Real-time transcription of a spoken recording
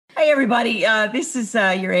Hey, everybody. This is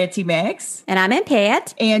your Auntie Mags. And I'm Aunt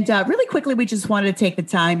Pat. And really quickly, we just wanted to take the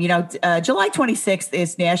time. July 26th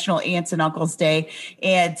is National Aunts and Uncles Day.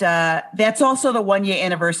 And that's also the 1-year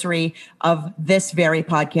anniversary of this very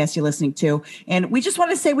podcast you're listening to. And we just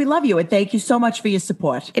want to say we love you and thank you so much for your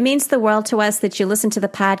support. It means the world to us that you listen to the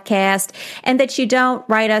podcast and that you don't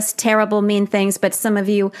write us terrible, mean things, but some of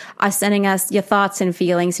you are sending us your thoughts and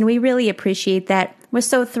feelings. And we really appreciate that. We're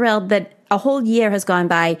so thrilled that a whole year has gone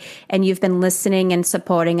by and you've been listening and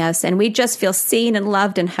supporting us. And we just feel seen and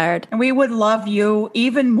loved and heard. And we would love you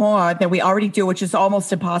even more than we already do, which is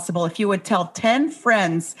almost impossible. If you would tell 10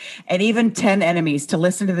 friends and even 10 enemies to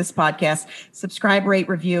listen to this podcast, subscribe, rate,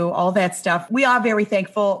 review, all that stuff. We are very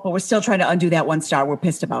thankful, but we're still trying to undo that 1 star. We're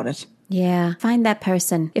pissed about it. Yeah. Find that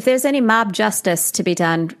person. If there's any mob justice to be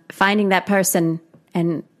done, finding that person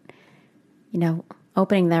and,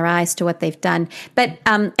 opening their eyes to what they've done. But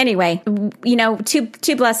anyway,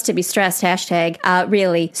 too blessed to be stressed, hashtag,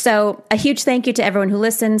 really. So a huge thank you to everyone who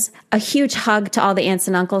listens. A huge hug to all the aunts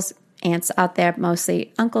and uncles. Aunts out there,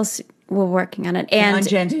 mostly. Uncles, we're working on it. And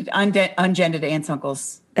ungendered aunts,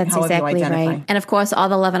 uncles. That's exactly right. And of course, all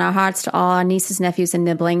the love in our hearts to all our nieces, nephews, and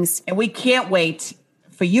nibblings. And we can't wait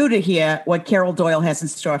for you to hear what Carol Doyle has in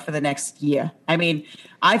store for the next year. I mean,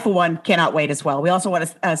 I, for one, cannot wait as well. We also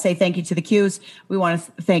want to say thank you to the Qs. We want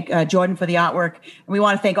to thank Jordan for the artwork. And we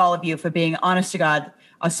want to thank all of you for being, honest to God,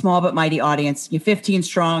 a small but mighty audience. You're 15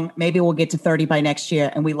 strong. Maybe we'll get to 30 by next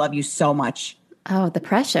year. And we love you so much. Oh, the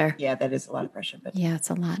pressure. Yeah, that is a lot of pressure. But yeah,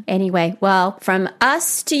 it's a lot. Anyway, well, from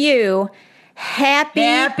us to you,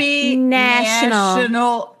 happy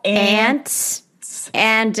National Aunts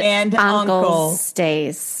and Uncles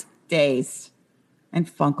Days. And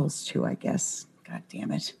Funkles, too, I guess. God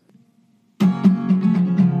damn it.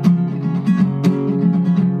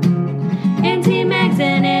 Auntie Mags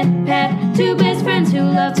and Aunt Pat, 2 best friends who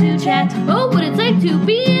love to chat. Oh, what it's like to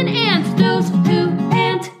be an aunt. Those who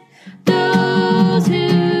aunt.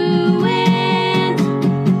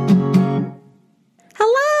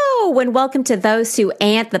 Hello, and welcome to Those Who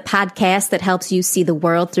Aunt, the podcast that helps you see the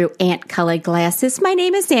world through ant-colored glasses. My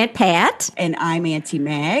name is Aunt Pat. And I'm Auntie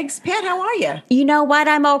Mags. Pat, how are you? You know what?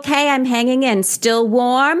 I'm okay. I'm hanging in. Still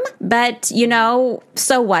warm, but,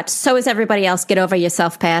 so what? So is everybody else. Get over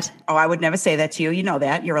yourself, Pat. Oh, I would never say that to you. You know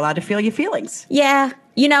that. You're allowed to feel your feelings. Yeah.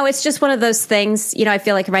 It's just one of those things, I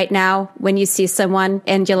feel like right now when you see someone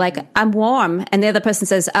and you're like, I'm warm. And the other person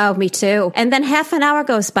says, oh, me too. And then half an hour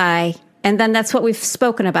goes by. And then that's what we've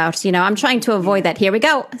spoken about. I'm trying to avoid that. Here we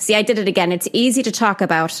go. See, I did it again. It's easy to talk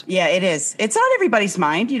about. Yeah, it is. It's on everybody's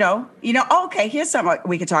mind, Okay, here's something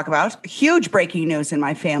we could talk about. Huge breaking news in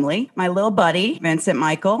my family. My little buddy, Vincent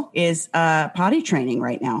Michael, is potty training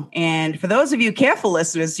right now. And for those of you careful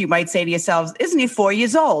listeners, you might say to yourselves, isn't he 4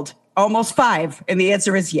 years old? Almost 5. And the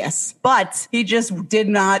answer is yes. But he just did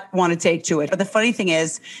not want to take to it. But the funny thing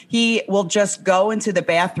is, he will just go into the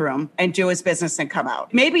bathroom and do his business and come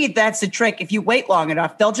out. Maybe that's the trick. If you wait long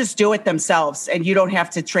enough, they'll just do it themselves and you don't have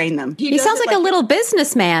to train them. He sounds like a little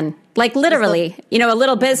businessman. Like literally, a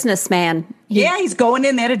little businessman. He's going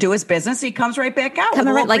in there to do his business. He comes right back out.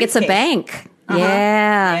 Coming right like it's a bank. Uh-huh.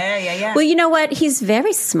 Yeah. Well, you know what? He's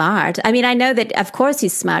very smart. I mean, I know that, of course,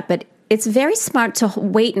 he's smart, but it's very smart to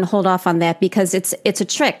wait and hold off on that because it's a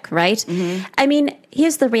trick, right? Mm-hmm. I mean,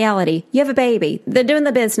 here's the reality. You have a baby. They're doing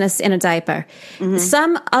the business in a diaper. Mm-hmm.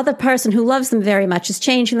 Some other person who loves them very much is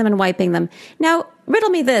changing them and wiping them. Now, riddle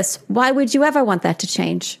me this. Why would you ever want that to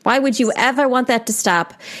change? Why would you ever want that to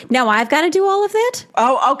stop? Now, I've got to do all of that?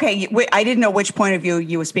 Oh, okay. I didn't know which point of view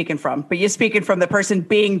you were speaking from, but you're speaking from the person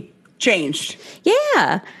being changed.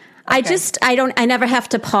 Yeah. Okay. I never have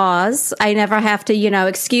to pause. I never have to,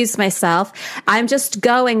 excuse myself. I'm just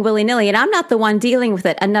going willy-nilly, and I'm not the one dealing with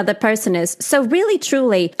it. Another person is. So really,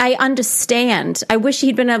 truly, I understand. I wish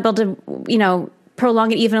he'd been able to,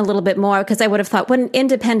 prolong it even a little bit more because I would have thought, what an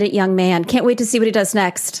independent young man. Can't wait to see what he does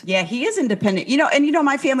next. Yeah, he is independent.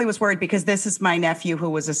 My family was worried because this is my nephew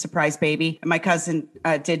who was a surprise baby. And my cousin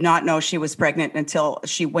did not know she was pregnant until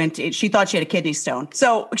she thought she had a kidney stone.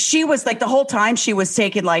 So she was like the whole time she was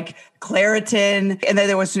taking like Claritin and then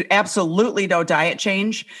there was absolutely no diet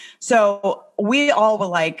change. So we all were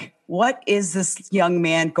like, what is this young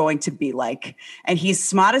man going to be like? And he's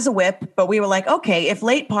smart as a whip, but we were like, okay, if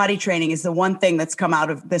late potty training is the one thing that's come out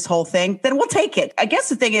of this whole thing, then we'll take it. I guess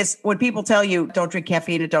the thing is when people tell you don't drink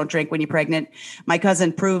caffeine and don't drink when you're pregnant, my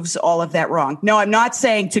cousin proves all of that wrong. No, I'm not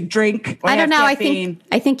saying to drink or I don't know. Caffeine.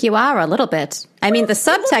 I think you are a little bit. I mean, the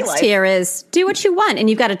subtext here is do what you want, and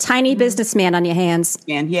you've got a tiny businessman on your hands.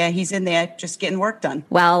 And yeah, he's in there just getting work done.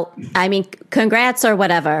 Well, I mean, congrats or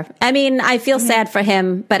whatever. I mean, I feel sad for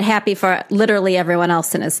him, but happy for literally everyone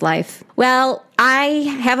else in his life. Well, I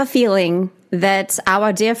have a feeling that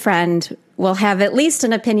our dear friend will have at least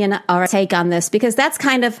an opinion or a take on this because that's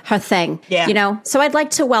kind of her thing. Yeah. You know, so I'd like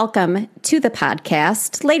to welcome to the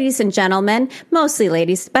podcast, ladies and gentlemen, mostly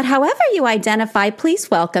ladies, but however you identify, please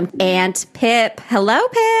welcome Aunt Pip. Hello,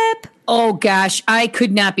 Pip. Oh, gosh, I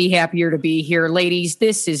could not be happier to be here, ladies.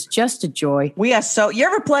 This is just a joy.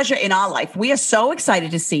 You're a pleasure in our life. We are so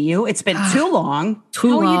excited to see you. It's been too long.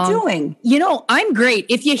 How are you doing? You know, I'm great.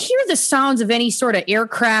 If you hear the sounds of any sort of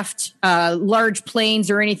aircraft, large planes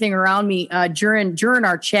or anything around me during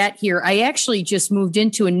our chat here, I actually just moved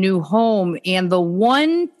into a new home. And the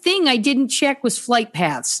one thing I didn't check was flight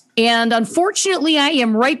paths. And unfortunately, I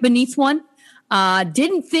am right beneath one.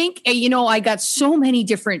 Didn't think, I got so many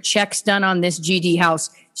different checks done on this GD house,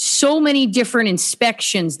 so many different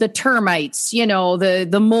inspections, the termites,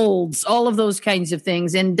 the molds, all of those kinds of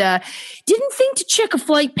things. And didn't think to check a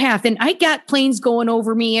flight path. And I got planes going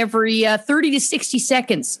over me every 30 to 60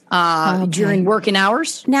 seconds during working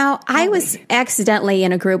hours. Now, I was accidentally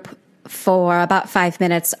in a group for about 5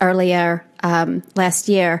 minutes earlier last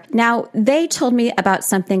year. Now, they told me about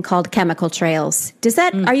something called chemical trails.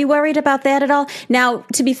 Are you worried about that at all? Now,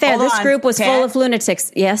 to be fair, this group was full of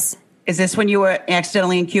lunatics. Yes. Is this when you were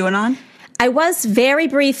accidentally in QAnon? I was very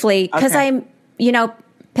briefly, because I'm,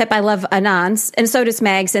 Pip, I love Anons, and so does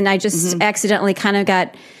Mags, and I just accidentally kind of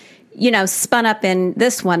got, spun up in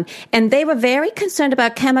this one. And they were very concerned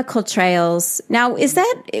about chemical trails. Now,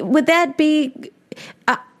 would that be...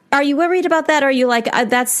 are you worried about that? Or are you like,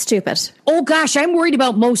 that's stupid? Oh, gosh, I'm worried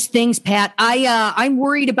about most things, Pat. I'm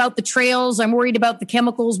worried about the trails. I'm worried about the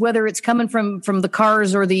chemicals, whether it's coming from the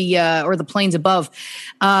cars or the planes above.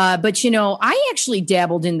 But, I actually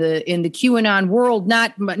dabbled in the QAnon world,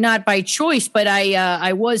 not by choice, but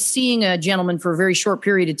I was seeing a gentleman for a very short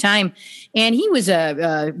period of time. And he was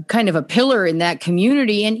a kind of a pillar in that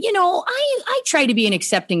community. And, I try to be an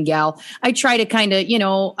accepting gal. I try to kind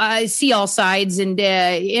of, see all sides. And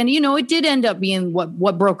it did end up being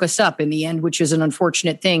what broke us up in the end, which is an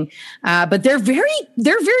unfortunate thing. But they're very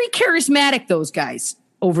charismatic, those guys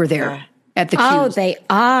over there. At the Oh, Qs. they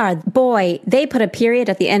are. Boy, they put a period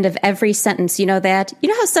at the end of every sentence. You know that? You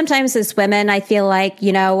know how sometimes as women, I feel like,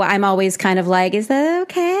 I'm always kind of like, is that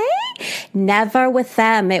okay? Never with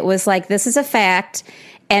them. It was like, this is a fact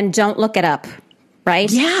and don't look it up.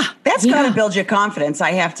 Right? Yeah. That's got to build your confidence,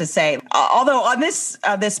 I have to say. Although on this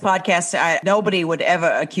podcast, nobody would ever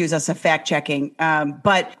accuse us of fact checking.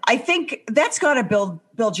 But I think that's got to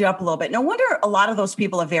build you up a little bit. No wonder a lot of those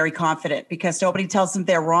people are very confident because nobody tells them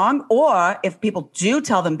they're wrong. Or if people do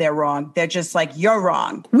tell them they're wrong, they're just like, you're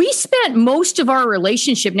wrong. We spent most of our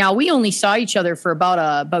relationship. Now, we only saw each other for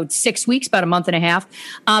about 6 weeks, about a month and a half.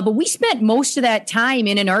 But we spent most of that time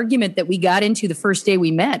in an argument that we got into the first day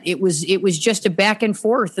we met. It was just a back and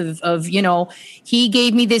forth of he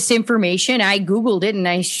gave me this information. I Googled it and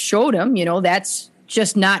I showed him, that's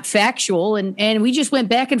just not factual. And we just went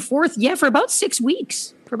back and forth. Yeah. For about 6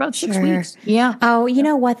 weeks. Yeah. Oh, you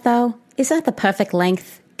know what though? Is that the perfect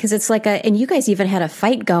length? Because it's like and you guys even had a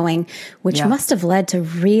fight going, which must have led to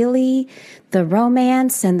really the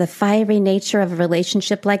romance and the fiery nature of a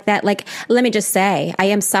relationship like that. Like, let me just say, I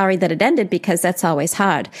am sorry that it ended because that's always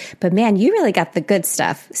hard. But man, you really got the good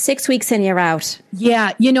stuff. 6 weeks and you're out.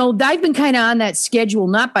 Yeah. I've been kind of on that schedule,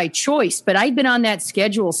 not by choice, but I've been on that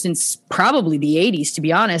schedule since probably the 80s, to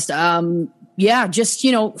be honest. Just,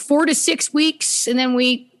 4 to 6 weeks and then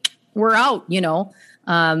we're out,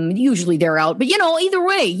 usually they're out, but either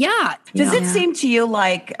way. Yeah. Does it seem to you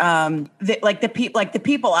like, the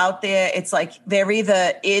people out there, it's like they're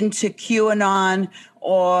either into QAnon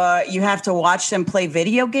or you have to watch them play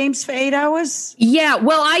video games for 8 hours? Yeah.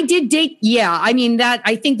 Well, I did date. Yeah. I mean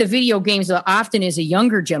I think the video games often is a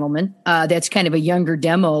younger gentleman. That's kind of a younger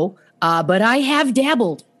demo. But I have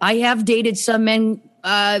dabbled. I have dated some men,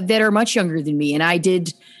 that are much younger than me. And I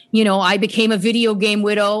did, I became a video game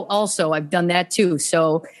widow also. I've done that too.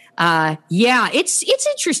 So, it's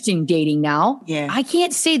interesting dating now. Yeah. I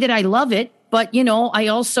can't say that I love it, but I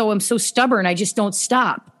also am so stubborn. I just don't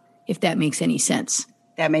stop, if that makes any sense.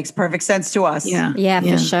 That makes perfect sense to us. Yeah,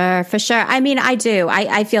 for sure. For sure. I mean, I do.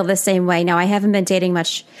 I feel the same way. Now, I haven't been dating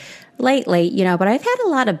much lately, but I've had a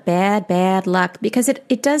lot of bad luck because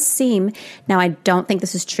it does seem, now I don't think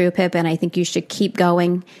this is true, Pip, and I think you should keep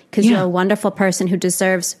going because you're a wonderful person who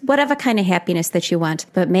deserves whatever kind of happiness that you want.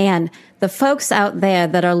 But man, the folks out there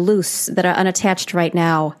that are loose, that are unattached right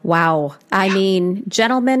now, wow. I mean,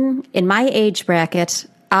 gentlemen in my age bracket,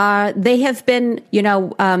 they have been,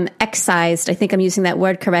 excised. I think I'm using that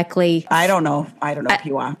word correctly. I don't know if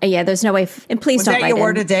you are. Yeah, there's no way. And please was don't that write your in.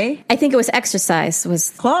 word a day? I think it was exercise.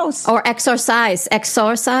 Was close. Or exorcise.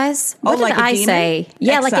 Exorcise? What did like a I demon? say?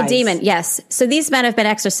 Yeah, Excise. like a demon. Yes. So these men have been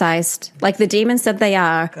exorcised, like the demons that they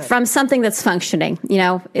are, from something that's functioning.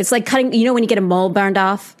 It's like cutting, when you get a mole burned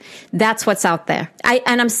off? That's what's out there.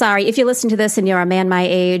 And I'm sorry, if you listen to this and you're a man my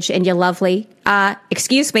age and you're lovely,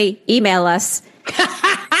 excuse me, email us.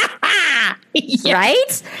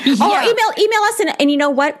 Right? Yeah. Or email us and you know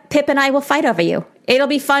what? Pip and I will fight over you. It'll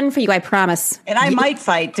be fun for you, I promise. And I might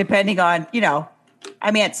fight depending on,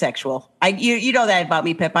 I'm ansexual. You know that about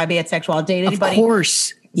me, Pip. I'm ansexual. I'll date anybody. Of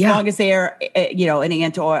course. As long as they're, an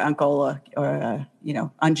aunt or uncle or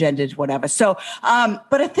ungendered, whatever. So,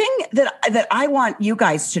 but a thing that I want you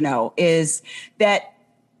guys to know is that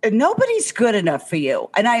nobody's good enough for you.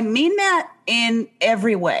 And I mean that in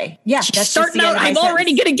every way. Yeah. That's starting out. I'm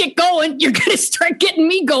already going to get going. You're going to start getting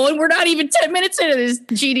me going. We're not even 10 minutes into this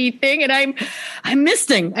GD thing. And I'm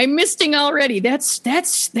misting already. That's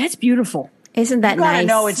beautiful. Isn't that you gotta nice?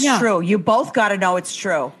 know it's true. You both got to know it's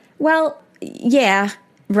true. Well, yeah,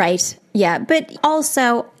 right. Yeah. But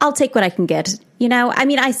also I'll take what I can get.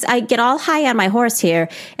 I get all high on my horse here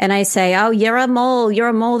and I say, oh, you're a mole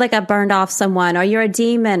that got burned off someone, or you're a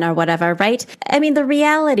demon or whatever, right? I mean, the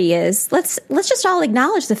reality is let's just all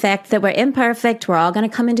acknowledge the fact that we're imperfect. We're all going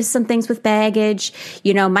to come into some things with baggage,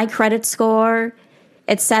 my credit score,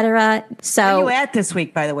 etc. So where are you at this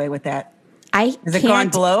week, by the way, with that? Has it gone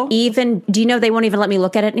below? Even, do you know they won't even let me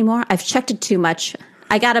look at it anymore? I've checked it too much.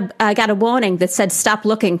 I got a warning that said stop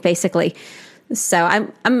looking, basically. So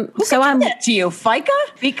I'm that to you, FICA?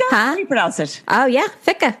 Huh? How do you pronounce it? Oh yeah,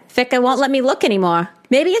 FICA. FICA won't let me look anymore.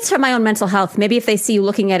 Maybe it's for my own mental health. Maybe if they see you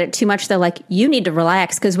looking at it too much, they're like, you need to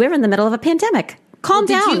relax because we're in the middle of a pandemic. Calm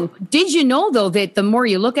down. Did you know though that the more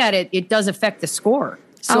you look at it, it does affect the score?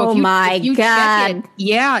 So if you God.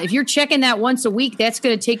 If you're checking that once a week, that's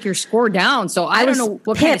going to take your score down. So I don't know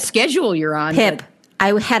what kind of schedule you're on. Pip,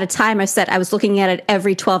 I had a timer set. I was looking at it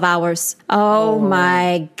every 12 hours. Oh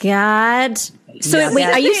my God. So wait,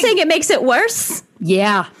 are you saying it makes it worse?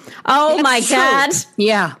 Yeah. Oh my God.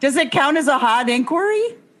 Yeah. Does it count as a hard inquiry?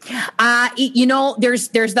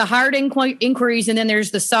 There's the hard inquiries and then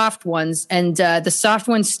there's the soft ones, and the soft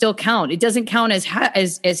ones still count. It doesn't count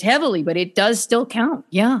as heavily, but it does still count.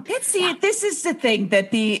 Yeah. This is the thing that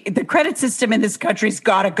the credit system in this country's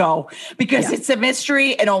got to go because it's a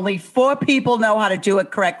mystery and only 4 people know how to do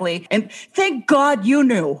it correctly. And thank God you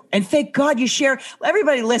knew, and thank God you share.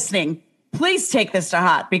 Everybody listening, please take this to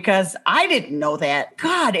heart because I didn't know that.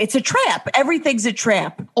 God, it's a trap. Everything's a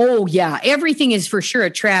trap. Oh, yeah. Everything is for sure a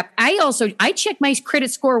trap. I check my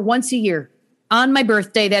credit score once a year. On my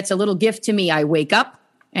birthday, that's a little gift to me. I wake up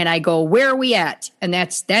and I go, where are we at? And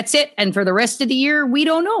that's it. And for the rest of the year, we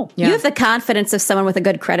don't know. Yeah. You have the confidence of someone with a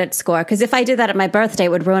good credit score because if I did that at my birthday,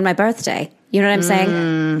 it would ruin my birthday. You know what I'm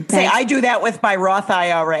saying? Say, I do that with my Roth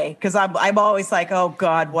IRA because I'm always like, oh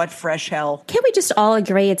God, what fresh hell. Can't we just all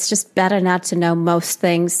agree it's just better not to know most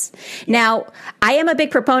things? Now, I am a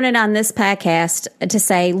big proponent on this podcast to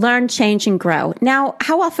say learn, change, and grow. Now,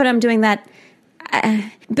 how often I'm doing that?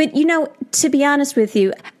 But, to be honest with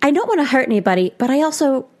you, I don't want to hurt anybody, but I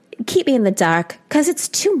also keep me in the dark because it's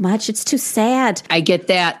too much. It's too sad. I get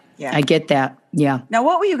that. Yeah. I get that. Yeah. Now,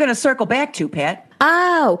 what were you going to circle back to, Pat?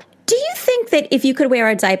 Oh, do you think that if you could wear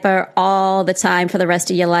a diaper all the time for the rest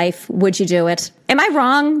of your life, would you do it? Am I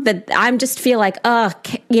wrong that I'm just feel like,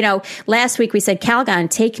 last week we said, Calgon,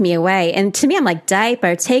 take me away. And to me, I'm like,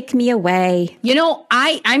 diaper, take me away.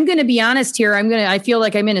 I'm going to be honest here. I feel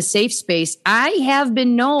like I'm in a safe space. I have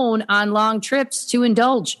been known on long trips to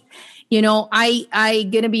indulge. I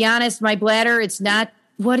going to be honest, my bladder, it's not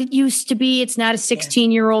what it used to be. It's not a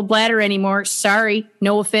 16-year-old bladder anymore. Sorry.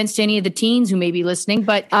 No offense to any of the teens who may be listening,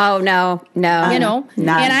 but oh no. And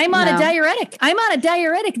I'm on a diuretic.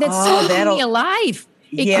 That's keeping me alive.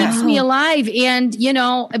 It keeps me alive. And,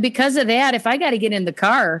 because of that, if I got to get in the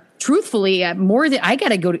car, truthfully, I got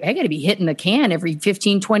to be hitting the can every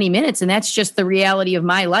 15, 20 minutes. And that's just the reality of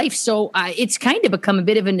my life. So it's kind of become a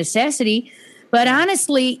bit of a necessity. But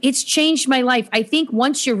honestly, it's changed my life. I think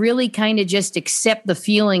once you really kind of just accept the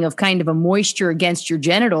feeling of kind of a moisture against your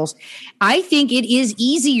genitals, I think it is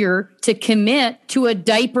easier to commit to a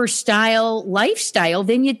diaper style lifestyle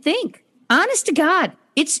than you'd think. Honest to God.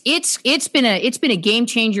 It's been a game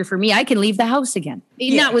changer for me. I can leave the house again.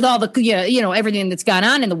 Not with all the everything that's gone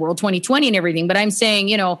on in the world, 2020 and everything, but I'm saying,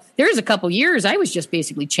 there's a couple years I was just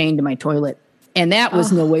basically chained to my toilet, and that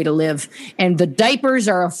was no way to live. And the diapers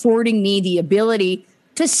are affording me the ability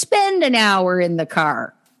to spend an hour in the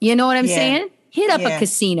car. You know what I'm saying? Hit up a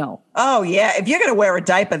casino. Oh yeah, if you're going to wear a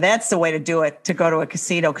diaper, that's the way to do it. To go to a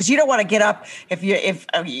casino, because you don't want to get up if you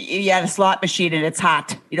had a slot machine and it's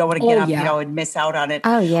hot. You don't want to get up, and miss out on it.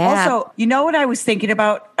 Oh yeah. Also, you know what I was thinking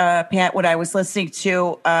about, Pat? When I was listening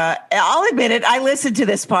to, I'll admit it, I listened to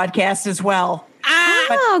this podcast as well.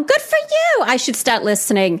 Oh, good for you. I should start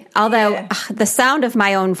listening. Although the sound of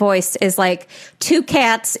my own voice is like two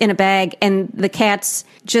cats in a bag, and the cats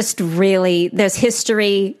just really, there's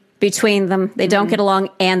history between them. They don't get along,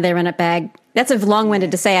 and they're in a bag. That's a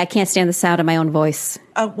long-winded to say I can't stand the sound of my own voice.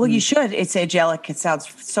 Well, you should. It's angelic. It sounds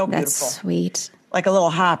so beautiful. That's sweet. Like a little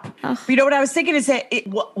hop. Oh. You know what I was thinking is that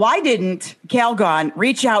why didn't Calgon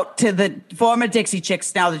reach out to the former Dixie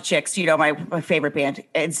Chicks, now the Chicks, my favorite band,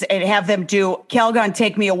 and have them do Calgon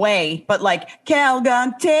Take Me Away, but like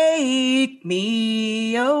Calgon Take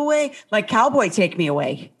Me Away, like Cowboy Take Me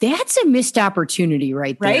Away. That's a missed opportunity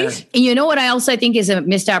right there. Right? And you know what I think is a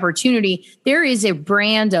missed opportunity? There is a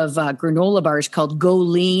brand of granola bars called Go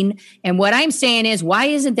Lean. And what I'm saying is, why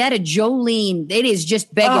isn't that a Jolene? It is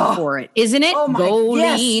just begging for it, isn't it? Oh my Go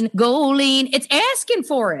lean, go lean. It's asking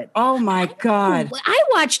for it. Oh my God. I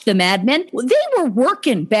watched the Mad Men. They were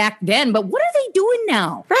working back then, but what are they doing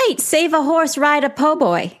now? Right. Save a horse, ride a po'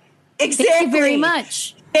 boy. Exactly. Thank you very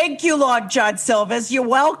much. Thank you, Lord John Silvers. You're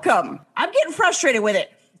welcome. I'm getting frustrated with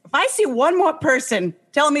it. If I see one more person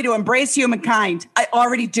telling me to embrace humankind, I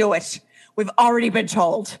already do it. We've already been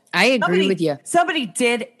told. I agree with you. Somebody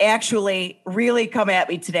did actually really come at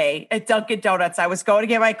me today at Dunkin' Donuts. I was going to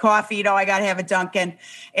get my coffee. I got to have a Dunkin'.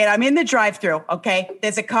 And I'm in the drive-thru, okay?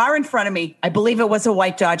 There's a car in front of me. I believe it was a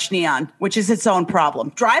white Dodge Neon, which is its own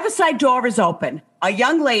problem. Driver's side door is open. A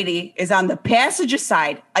young lady is on the passenger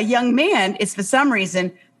side. A young man is, for some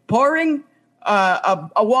reason, pouring a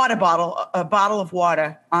water bottle, a bottle of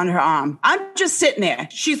water on her arm. I'm just sitting there.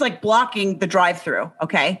 She's like blocking the drive-thru,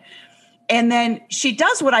 okay? And then she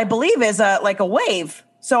does what I believe is a wave.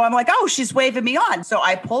 So I'm like, oh, she's waving me on. So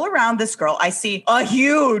I pull around this girl. I see a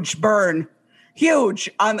huge burn,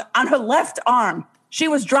 on her left arm. She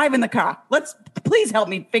was driving the car. Please help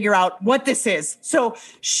me figure out what this is. So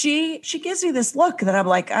she gives me this look that I'm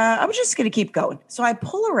like, I'm just going to keep going. So I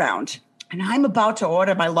pull around and I'm about to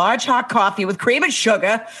order my large hot coffee with cream and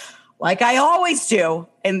sugar, like I always do.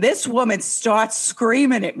 And this woman starts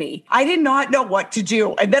screaming at me. I did not know what to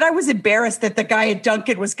do. And then I was embarrassed that the guy at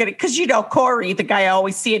Dunkin' was going to, because Corey, the guy I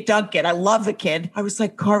always see at Dunkin', I love the kid. I was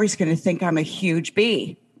like, Corey's going to think I'm a huge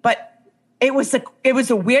bee. But it was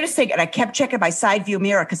the weirdest thing. And I kept checking my side view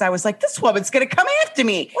mirror because I was like, this woman's going to come after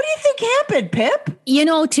me. What do you think happened, Pip?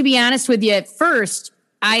 To be honest with you, at first,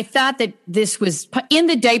 I thought that this was in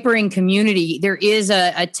the diapering community. There is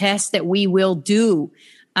a test that we will do.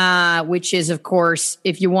 Which is, of course,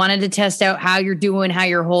 if you wanted to test out how you're doing, how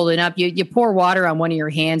you're holding up, you pour water on one of your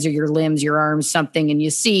hands or your limbs, your arms, something, and you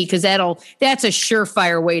see, because that's a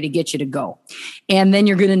surefire way to get you to go. And then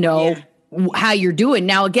you're going to know how you're doing.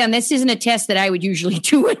 Now, again, this isn't a test that I would usually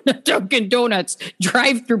do in the Dunkin' Donuts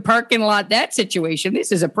drive-through parking lot, that situation.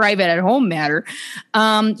 This is a private at home matter.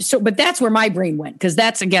 But that's where my brain went, because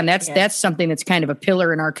that's something that's kind of a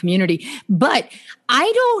pillar in our community. But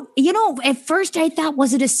at first I thought,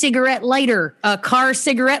 was it a car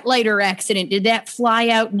cigarette lighter accident? Did that fly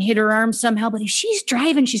out and hit her arm somehow? But if she's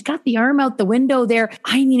driving, she's got the arm out the window there.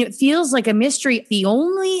 I mean, it feels like a mystery. The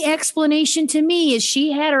only explanation to me is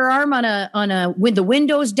she had her arm with the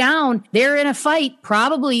windows down. They're in a fight.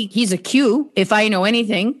 Probably he's a Q. If I know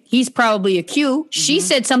anything, he's probably a Q. Mm-hmm. She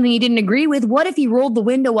said something he didn't agree with. What if he rolled the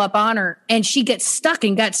window up on her and she gets stuck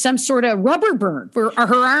and got some sort of rubber burn for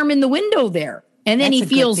her arm in the window there? And then he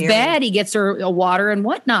feels bad. He gets her a water and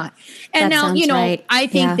whatnot. And that now, right. I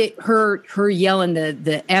think that her yelling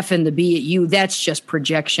the F and the B at you, that's just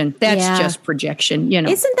projection. That's just projection,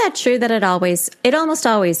 Isn't that true that it almost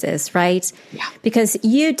always is, right? Yeah. Because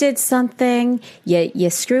you did something, you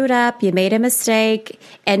screwed up, you made a mistake,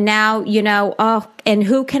 and now, and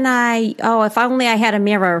who can if only I had a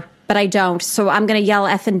mirror. But I don't, so I'm going to yell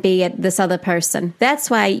F and B at this other person. That's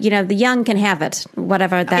why, the young can have it,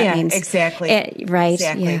 whatever that means. Exactly. Right.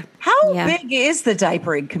 Exactly. Yeah. How big is the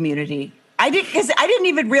diapering community? I didn't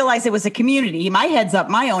even realize it was a community. My head's up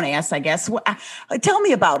my own ass, I guess. Tell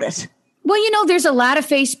me about it. Well, there's a lot of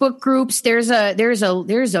Facebook groups. There's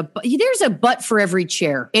a butt for every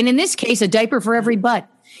chair, and in this case, a diaper for every butt.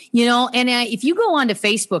 You know, and if you go onto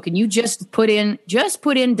Facebook and you just put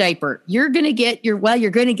in diaper, you're going to get you're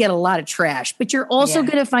going to get a lot of trash, but you're also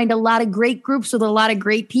going to find a lot of great groups with a lot of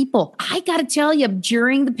great people. I got to tell you,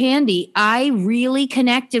 during the pandy, I really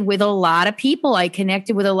connected with a lot of people. I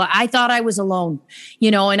thought I was alone,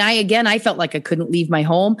 you know, and I felt like I couldn't leave my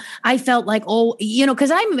home. I felt like,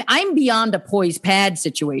 cause I'm beyond a poise pad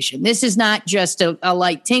situation. This is not just a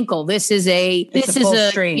light tinkle. This is a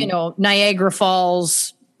stream. Niagara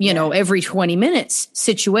Falls, every 20 minutes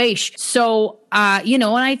situation. So, and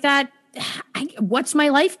I thought, what's my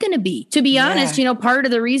life going to be? To be honest, part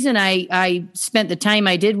of the reason I spent the time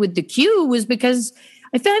I did with the Q was because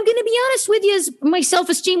I'm going to be honest with you, is my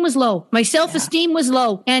self-esteem was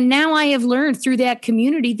low. And now I have learned through that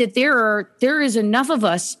community that there is enough of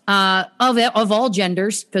us, of all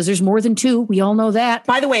genders, because there's more than two. We all know that.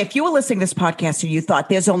 By the way, if you were listening to this podcast and you thought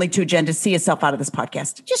there's only two genders, see yourself out of this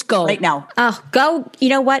podcast. Just go right now. Go, you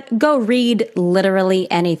know what? Go read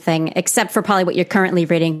literally anything except for probably what you're currently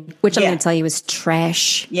reading, which I'm going to tell you is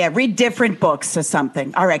trash. Yeah. Read different books or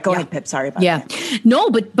something. All right. Go ahead, Pip. Sorry about that. No,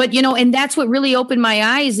 but and that's what really opened my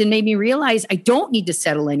eyes and made me realize I don't need to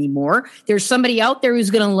settle anymore. There's somebody out there who's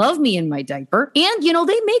going to love me in my diaper. And,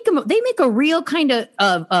 they make a real kind of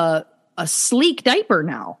a sleek diaper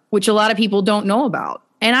now, which a lot of people don't know about.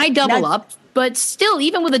 And I double up, but still,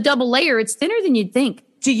 even with a double layer, it's thinner than you'd think.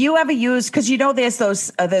 Do you ever use, because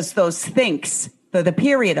there's those Thinks, the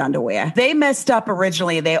period underwear. They messed up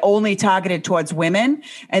originally. They only targeted towards women,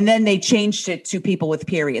 and then they changed it to people with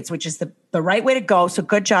periods, which is the right way to go. So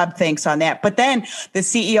good job, Thinks, on that. But then the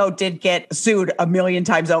CEO did get sued 1 million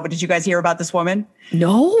times over. Did you guys hear about this woman?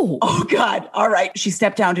 No. Oh, God. All right. She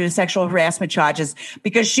stepped down due to sexual harassment charges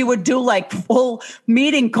because she would do like full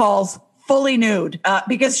meeting calls fully nude,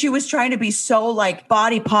 because she was trying to be so like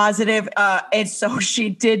body positive. And so she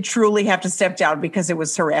did truly have to step down because it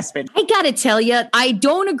was harassment. I got to tell you, I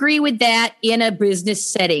don't agree with that in a business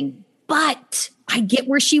setting, but I get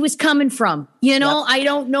where she was coming from. I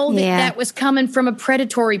don't know that was coming from a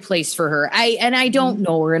predatory place for her. I don't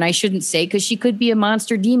know her, and I shouldn't say, because she could be a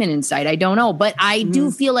monster demon inside. I don't know, but I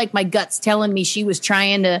do feel like my gut's telling me she was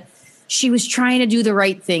trying to do the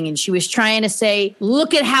right thing. And she was trying to say,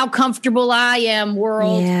 look at how comfortable I am,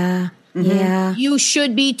 world. Yeah. Yeah. You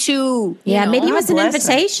should be too. Yeah. Maybe it was an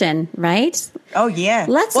invitation, right? Oh, yeah.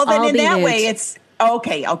 Let's well, then all in be that nude. way, it's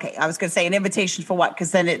okay. I was going to say an invitation for what?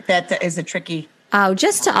 Because then that is a tricky. Oh,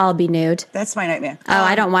 just to all be nude. That's my nightmare. Oh,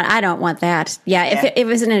 I don't want that. Yeah. If it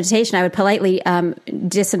was an invitation, I would politely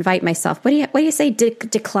disinvite myself. What do you say?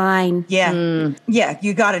 Decline. Yeah. Yeah.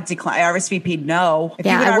 You got to decline. RSVP. No. If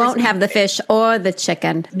I won't have the fish or the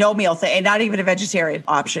chicken. No meal thing, and not even a vegetarian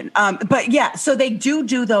option. But yeah, so they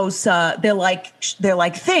do those. They're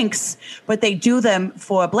like Thinks, but they do them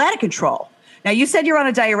for bladder control. Now, you said you're on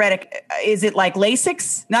a diuretic. Is it like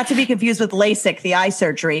Lasix? Not to be confused with LASIK, the eye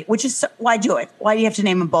surgery, which is why do it? Why do you have to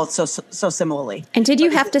name them both so similarly? And did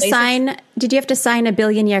you have to sign a 1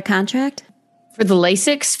 billion-year contract? For the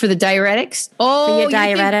Lasix, for the diuretics? Oh, for your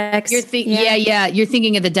diuretics. You're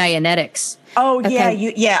thinking of the Dianetics. Oh,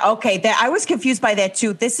 okay. Okay. I was confused by that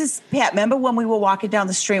too. This is, Pat, remember when we were walking down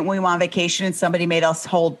the street when we were on vacation and somebody made us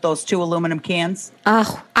hold those 2 aluminum cans?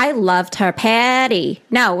 Oh, I loved her. Patty.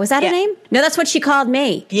 No, was that her name? No, that's what she called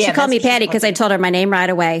me. Yeah, she called me Patty because I told her my name right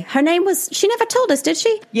away. Her name was, she never told us, did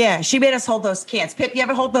she? Yeah, she made us hold those cans. Pip, you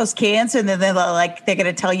ever hold those cans and then they're going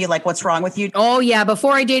to tell you like what's wrong with you? Oh, yeah.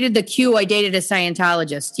 Before I dated the Q, I dated a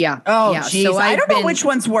Scientologist. Yeah. Oh, yeah. geez. So I don't know which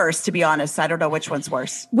one's worse, to be honest. I don't know which one's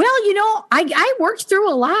worse. Well, I worked through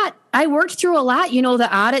a lot. The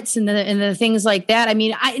audits and the things like that. I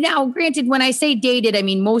mean, now granted, when I say dated, I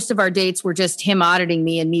mean, most of our dates were just him auditing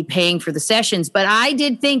me and me paying for the sessions. But I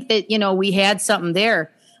did think that, we had something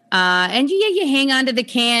there. And you hang on to the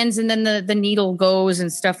cans and then the needle goes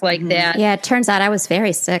and stuff like that. Yeah, it turns out I was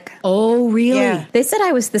very sick. Oh, really? Yeah. They said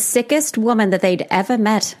I was the sickest woman that they'd ever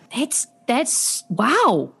met. That's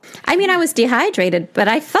wow. I mean, I was dehydrated, but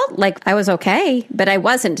I felt like I was okay, but I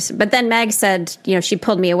wasn't. But then Meg said, she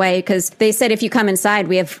pulled me away because they said, if you come inside,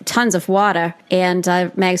 we have tons of water. And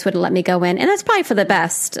Megs wouldn't let me go in. And that's probably for the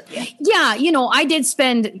best. Yeah. I did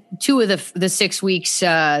spend 2 of the 6 weeks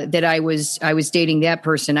that I was dating that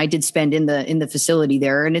person. I did spend in the facility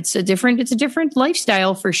there. And it's a different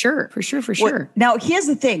lifestyle for sure. For sure. Well, now, here's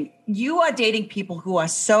the thing. You are dating people who are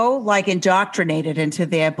so like indoctrinated into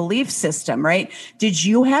their belief system, right? Did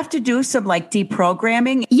you have to do some like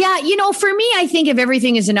deprogramming? Yeah. For me, I think of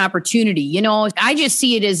everything as an opportunity. I just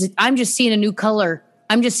see it as I'm just seeing a new color.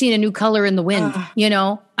 I'm just seeing a new color in the wind.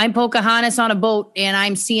 I'm Pocahontas on a boat and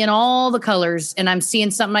I'm seeing all the colors and I'm seeing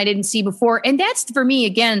something I didn't see before. And that's for me,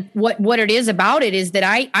 again, what it is about it is that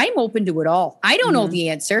I'm open to it all. I don't know the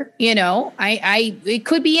answer. It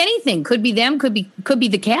could be anything. Could be them. Could be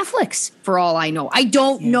the Catholics for all I know. I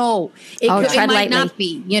don't know. It might not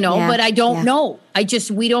be, but I don't know.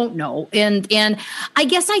 We don't know. And I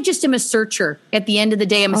guess I just am a searcher. At the end of the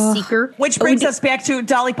day, I'm a seeker. Which brings us back to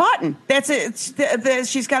Dolly Parton. That's it.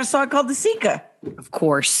 She's got a song called The Seeker. Of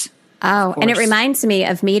course. Oh, and it reminds me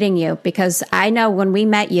of meeting you because I know when we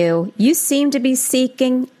met you, you seem to be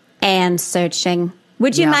seeking and searching.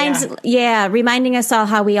 Would you mind, reminding us all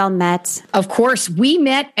how we all met? Of course. We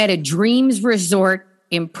met at a Dreams Resort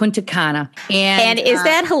in Punta Cana. And is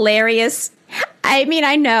that hilarious? I mean,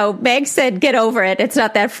 I know. Meg said, get over it. It's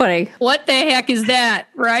not that funny. What the heck is that,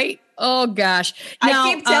 right? Oh, gosh. Now,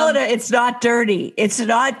 I keep telling her it's not dirty. It's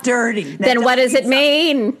not dirty. Then what does it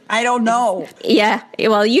mean? I don't know. Yeah.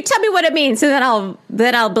 Well, you tell me what it means, and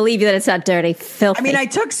then I'll believe you that it's not dirty. Filthy. I mean, I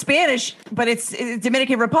took Spanish, but it's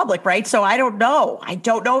Dominican Republic, right? So I don't know.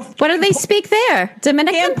 What do they speak there?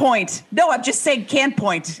 Dominican? Can point. No, I'm just saying can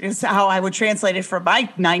point is how I would translate it for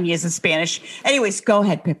my 9 years of Spanish. Anyways, go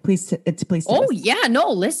ahead, Pip. Please. Oh, yeah. No,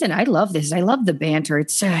 listen, I love this. I love the banter.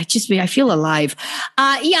 It's I feel alive.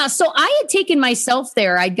 So I had taken myself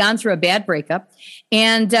there. I'd gone through a bad breakup.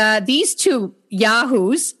 And these two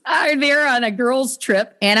yahoos are there on a girls'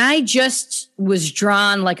 trip. And I just was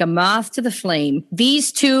drawn like a moth to the flame.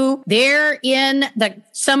 These two, they're in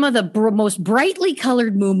some of the most brightly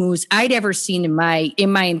colored muumuus I'd ever seen in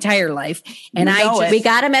my entire life. And we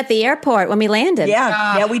got them at the airport when we landed.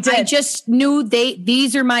 Yeah, we did. I just knew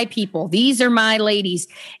these are my people. These are my ladies.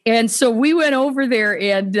 And so we went over there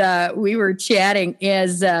and we were chatting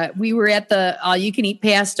as we were at the all-you-can-eat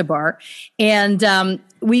pasta bar. And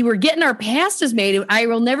we were getting our pastas made. I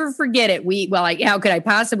will never forget it. How could I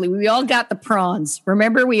possibly? We all got the prawns.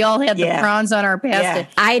 Remember, we all had the prawns on our pasta. Yeah.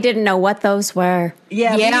 I didn't know what those were.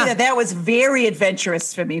 Yeah. Me neither. That was very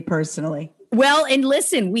adventurous for me personally. Well, and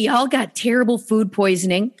listen, we all got terrible food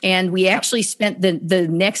poisoning, and we actually spent the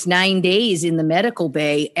next 9 days in the medical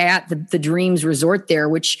bay at the Dreams Resort there,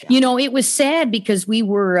 which, it was sad because we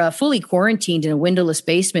were fully quarantined in a windowless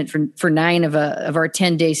basement for 9 of our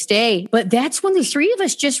 10-day stay. But that's when the three of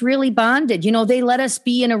us just really bonded. They let us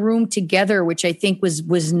be in a room together, which I think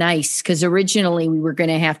was nice because originally we were going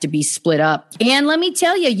to have to be split up. And let me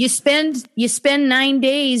tell you, you spend 9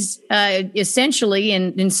 days essentially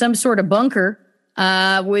in some sort of bunker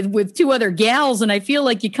with two other gals, and I feel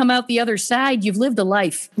like you come out the other side, you've lived a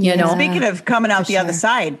life, you know. Speaking of coming out the other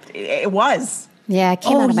side, it was. Yeah, it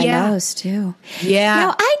came out of my nose, too. Yeah.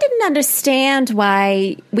 Now, I didn't understand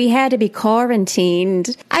why we had to be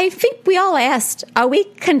quarantined. I think we all asked, are we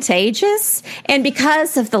contagious? And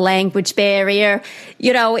because of the language barrier,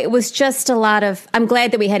 it was just a lot of, I'm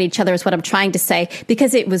glad that we had each other is what I'm trying to say,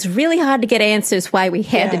 because it was really hard to get answers why we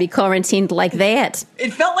had to be quarantined like that.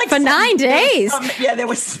 It felt like for 9 days. There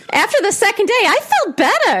was. After the second day, I felt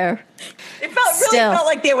better. It felt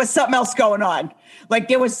like there was something else going on. Like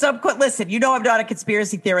there was listen, I'm not a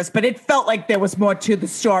conspiracy theorist, but it felt like there was more to the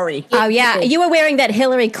story. Oh, yeah. You were wearing that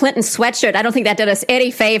Hillary Clinton sweatshirt. I don't think that did us any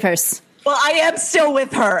favors. Well, I am still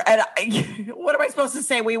with her. And what am I supposed to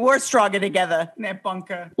say? We were stronger together in that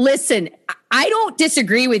bunker. Listen, I don't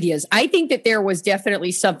disagree with you. I think that there was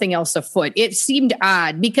definitely something else afoot. It seemed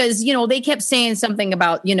odd because, they kept saying something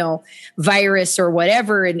about, virus or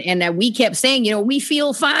whatever. And we kept saying, we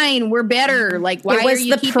feel fine. We're better. Like, why are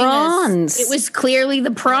you keeping prawns? It was clearly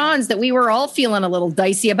the prawns that we were all feeling a little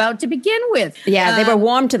dicey about to begin with. Yeah, they were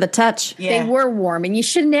warm to the touch. Yeah. They were warm. And you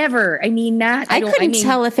should never, I couldn't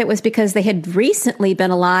tell if it was because they had recently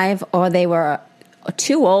been alive or they were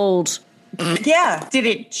too old. Yeah. Did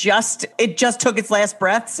it just took its last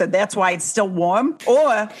breaths and that's why it's still warm?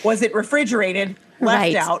 Or was it refrigerated,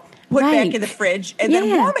 left out, put back in the fridge, and then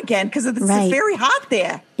warm again because it's very hot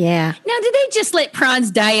there? Yeah. Now, did they just let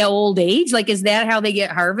prawns die of old age? Like, is that how they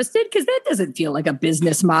get harvested? Because that doesn't feel like a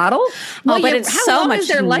business model. Well, but it's so much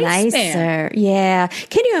nicer. Yeah.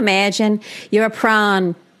 Can you imagine? You're a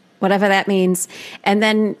prawn, whatever that means. And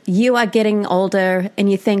then you are getting older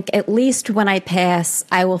and you think, at least when I pass,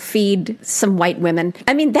 I will feed some white women.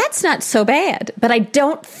 I mean, that's not so bad, but I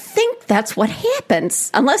don't think that's what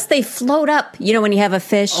happens unless they float up. When you have a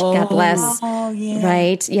fish, God bless. Oh, yeah.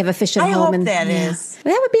 Right? You have a fish at home. I hope that is.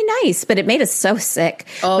 That would be nice, but it made us so sick.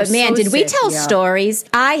 Oh, but man, so did we sick, tell stories?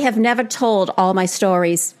 I have never told all my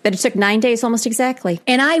stories, but it took 9 days almost exactly.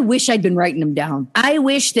 And I wish I'd been writing them down. I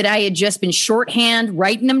wish that I had just been shorthand,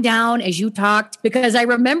 writing them down down as you talked because I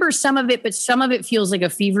remember some of it, but some of it feels like a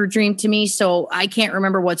fever dream to me. So I can't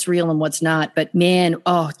remember what's real and what's not. But man,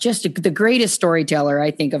 just the greatest storyteller,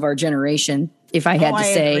 I think, of our generation. If I had to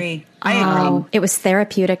say. I agree. It was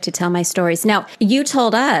therapeutic to tell my stories. Now, you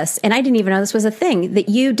told us, and I didn't even know this was a thing, that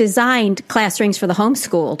you designed class rings for the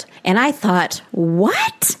homeschooled. And I thought,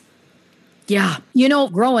 what? Yeah.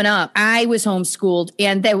 Growing up, I was homeschooled.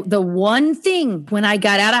 And the one thing when I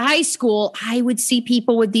got out of high school, I would see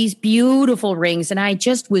people with these beautiful rings. And I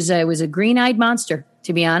was a green-eyed monster,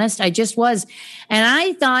 to be honest. I just was. And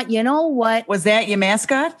I thought, you know what? Was that your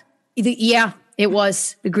mascot? Yeah. It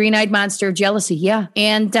was the green-eyed monster of jealousy. Yeah.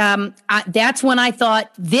 And that's when I thought,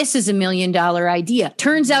 this is $1 million idea.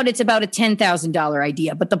 Turns out it's about a $10,000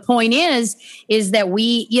 idea. But the point is that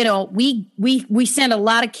we sent a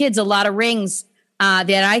lot of kids a lot of rings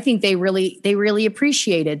that I think they really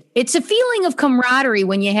appreciated. It's a feeling of camaraderie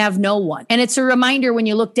when you have no one. And it's a reminder when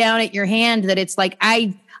you look down at your hand that it's like,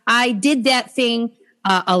 I did that thing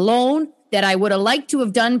alone that I would have liked to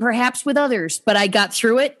have done perhaps with others, but I got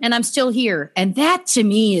through it and I'm still here. And that to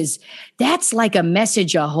me that's like a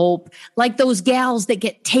message of hope, like those gals that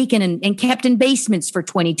get taken and kept in basements for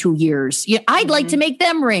 22 years. I'd like to make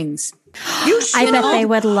them rings. You should. I bet they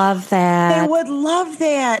would love that. They would love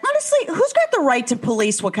that. Honestly, who's got the right to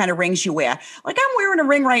police what kind of rings you wear? Like, I'm wearing a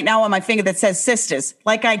ring right now on my finger that says sisters.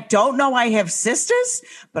 Like, I don't know I have sisters,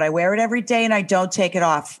 but I wear it every day and I don't take it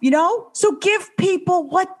off, So give people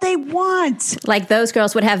what they want. Like those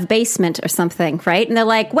girls would have basement or something, right? And they're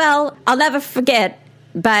like, well, I'll never forget.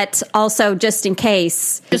 But also, just in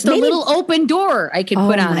case, just a little open door I could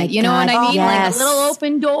put on it. You know what I mean? Yes. Like a little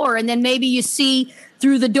open door, and then maybe you see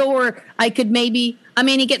through the door. I could maybe. I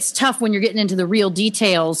mean, it gets tough when you're getting into the real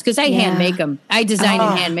details because I hand make them. I design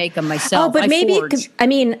and hand make them myself. Oh, but maybe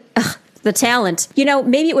the talent.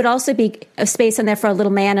 Maybe it would also be a space in there for a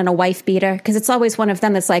little man and a wife beater because it's always one of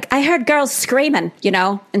them that's like, I heard girls screaming,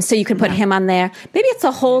 and so you can put him on there. Maybe it's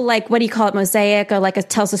a whole, like, what do you call it, mosaic, or like it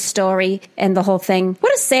tells a story and the whole thing.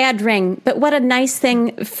 What a sad ring, but what a nice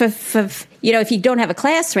thing for if you don't have a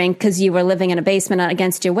class ring because you were living in a basement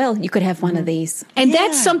against your will, you could have one of these. And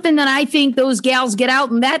that's something that I think those gals get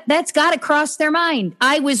out and that's got to cross their mind.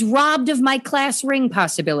 I was robbed of my class ring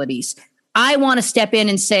possibilities. I want to step in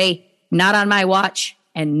and say, not on my watch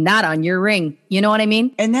and not on your ring. You know what I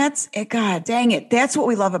mean? And that's, God dang it. That's what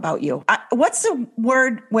we love about you. What's the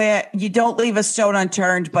word where you don't leave a stone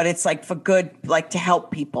unturned, but it's like for good, like to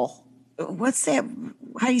help people? What's that?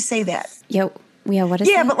 How do you say that? Yeah, what is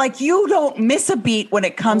that? But like you don't miss a beat when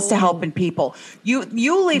it comes to helping people. You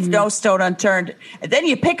leave no stone unturned. And then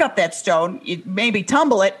you pick up that stone, you maybe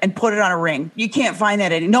tumble it and put it on a ring. You can't find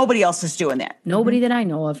that nobody else is doing that. Nobody that I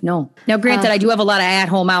know of, no. Now, granted, I do have a lot of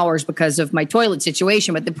at-home hours because of my toilet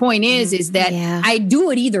situation, but the point is that I do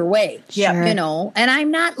it either way. Yeah, sure. And I'm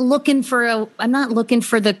not looking for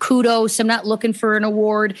the kudos. I'm not looking for an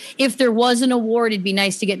award. If there was an award, it'd be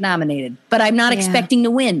nice to get nominated, but I'm not expecting to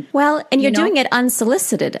win. Well, and you're doing it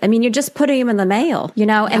unsolicited. I mean, you're just putting them in the mail,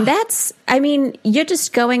 and that's, you're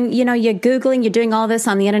just going, you're Googling, you're doing all this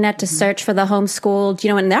on the internet to search for the homeschooled,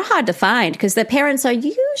 and they're hard to find because the parents are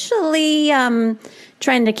usually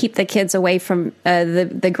trying to keep the kids away from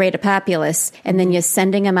the greater populace, and then you're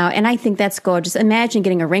sending them out. And I think that's gorgeous. Imagine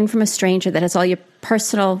getting a ring from a stranger that has all your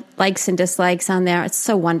personal likes and dislikes on there. It's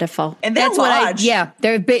so wonderful. And that's large.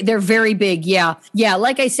 They're big, they're very big. Yeah.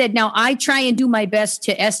 Like I said, now I try and do my best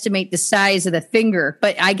to estimate the size of the finger,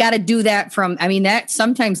 but I got to do that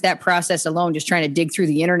sometimes that process alone, just trying to dig through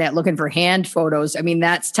the internet looking for hand photos. I mean,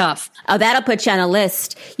 that's tough. Oh, that'll put you on a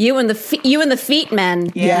list. You and the feet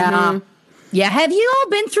men. Yeah. Mm-hmm. Yeah. Have you all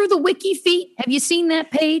been through the Wiki Feet? Have you seen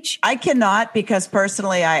that page? I cannot because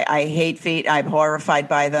personally I hate feet. I'm horrified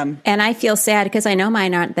by them. And I feel sad because I know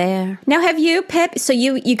mine aren't there. Now, have you, Pip? So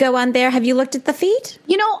you go on there. Have you looked at the feet?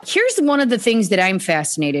 Here's one of the things that I'm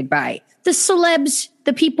fascinated by. The celebs,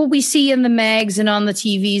 the people we see in the mags and on the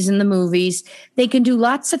TVs and the movies, they can do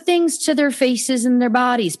lots of things to their faces and their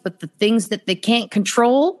bodies. But the things that they can't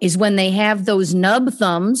control is when they have those nub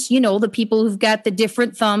thumbs, the people who've got the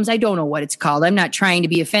different thumbs. I don't know what it's called. I'm not trying to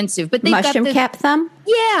be offensive, but they've mushroom got cap thumb?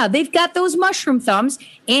 Yeah, they've got those mushroom thumbs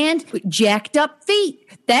and jacked up feet.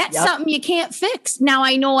 That's something you can't fix. Now,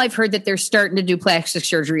 I know I've heard that they're starting to do plastic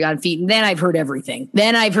surgery on feet, and then I've heard everything.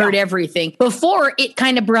 Before, it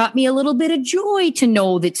kind of brought me a little bit of joy to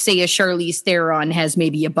know that, say, a Charlize Theron has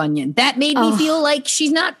maybe a bunion. That made me feel like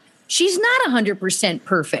she's not 100%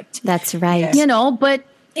 perfect. That's right. But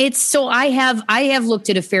it's so I have looked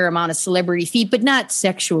at a fair amount of celebrity feet, but not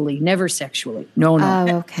sexually, never sexually. No.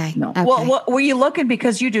 Oh, okay. No. Okay. Well, were you looking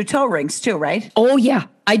because you do toe rings too, right? Oh, yeah.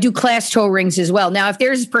 I do class toe rings as well. Now, if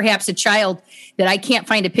there's perhaps a child that I can't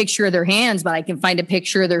find a picture of their hands, but I can find a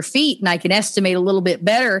picture of their feet and I can estimate a little bit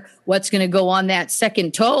better what's going to go on that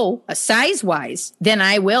second toe, size wise, then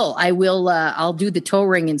I'll do the toe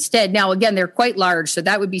ring instead. Now, again, they're quite large. So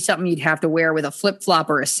that would be something you'd have to wear with a flip flop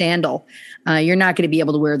or a sandal. You're not going to be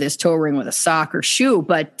able to wear this toe ring with a sock or shoe,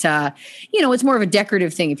 but it's more of a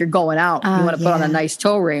decorative thing. If you're going out, you want to put on a nice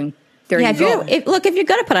toe ring. There you go. If you're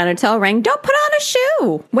going to put on a toe ring, don't put on a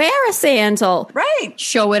shoe. Wear a sandal. Right.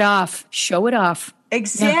 Show it off. Show it off.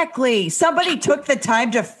 Exactly. Yeah. Somebody took the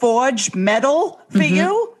time to forge metal for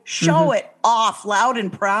you. Show it off loud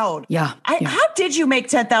and proud. Yeah. How did you make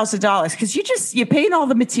 $10,000? Because you're paying all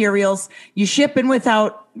the materials, you shipping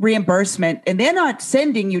without reimbursement, and they're not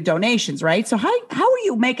sending you donations, right? So how are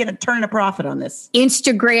you making a turn a profit on this?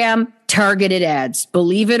 Instagram targeted ads.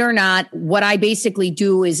 Believe it or not, what I basically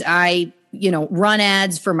do is I run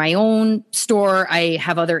ads for my own store. I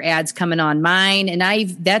have other ads coming on mine. And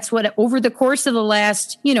that's what over the course of the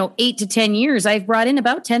last, 8 to 10 years, I've brought in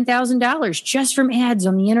about $10,000 just from ads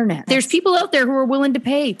on the internet. There's people out there who are willing to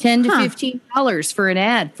pay $10 to $15 for an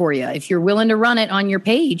ad for you. If you're willing to run it on your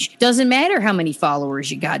page, doesn't matter how many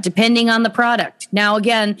followers you got, depending on the product. Now,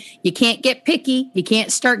 again, you can't get picky. You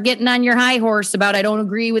can't start getting on your high horse about, I don't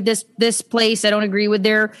agree with this place. I don't agree with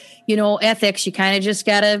their, ethics. You kind of just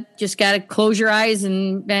gotta close your eyes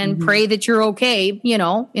and pray that you're okay,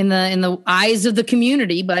 in the eyes of the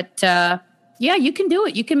community. But you can do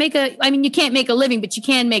it. You can you can't make a living, but you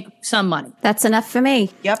can make some money. That's enough for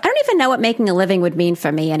me. Yep. I don't even know what making a living would mean for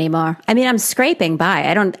me anymore. I'm scraping by.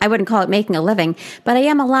 I wouldn't call it making a living, but I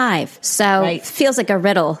am alive. So It feels like a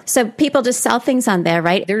riddle. So people just sell things on there,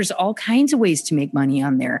 right? There's all kinds of ways to make money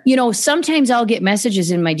on there. Sometimes I'll get messages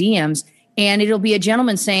in my DMs and it'll be a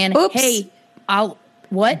gentleman saying, oops. Hey,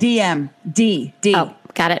 what? DM. D. Oh,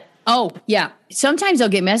 got it. Oh, yeah. Sometimes I'll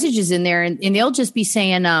get messages in there and they'll just be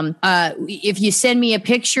saying, if you send me a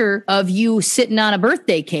picture of you sitting on a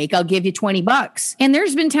birthday cake, I'll give you $20. And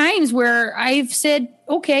there's been times where I've said,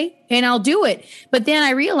 okay, and I'll do it. But then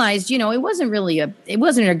I realized, it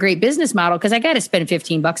wasn't a great business model because I got to spend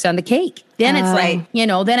 $15 on the cake. Then it's like,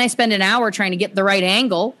 then I spend an hour trying to get the right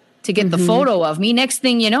angle to get the photo of me. Next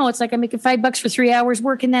thing you know, it's like I'm making $5 for 3 hours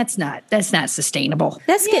work, and that's not sustainable.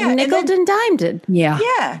 That's getting nickeled and dimed. Yeah.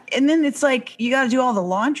 Yeah. And then it's like you got to do all the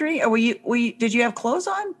laundry. Or did you have clothes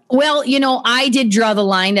on? Well, I did draw the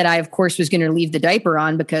line that I, of course, was going to leave the diaper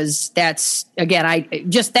on because that's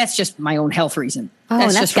just my own health reason.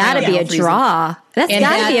 Oh, that's got to be a draw. That's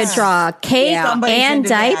got to be a draw. Cake and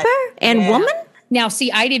diaper and woman? Now,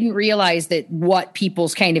 see, I didn't realize that what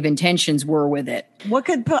people's kind of intentions were with it. What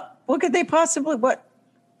could they possibly,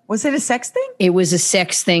 was it a sex thing? It was a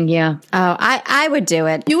sex thing, yeah. Oh, I would do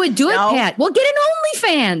it. You would do it, Pat? Well, get an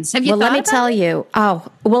OnlyFans. Have you thought let me tell you. Oh,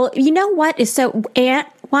 well, you know what? So Aunt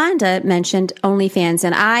Wanda mentioned OnlyFans,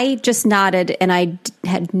 and I just nodded, and I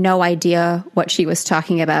had no idea what she was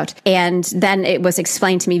talking about. And then it was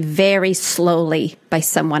explained to me very slowly by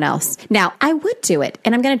someone else. Now, I would do it,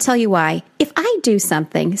 and I'm going to tell you why. If I do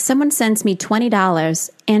something, someone sends me $20,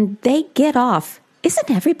 and they get off,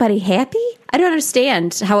 isn't everybody happy? I don't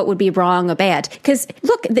understand how it would be wrong or bad. Because,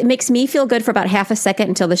 look, it makes me feel good for about half a second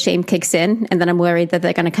until the shame kicks in, and then I'm worried that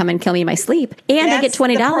they're going to come and kill me in my sleep. And I get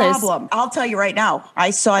 $20. That's the problem. I'll tell you right now.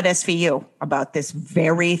 I saw at SVU about this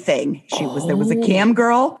very thing. There was a cam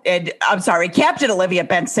girl, and Captain Olivia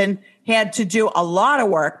Benson had to do a lot of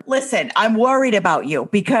work. Listen, I'm worried about you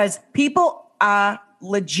because people are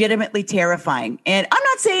legitimately terrifying. And I'm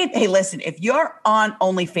not saying, hey, listen, if you're on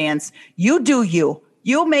OnlyFans, you do you.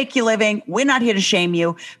 You'll make your living. We're not here to shame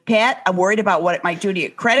you. Pat, I'm worried about what it might do to your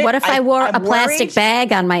credit. What if I wore a plastic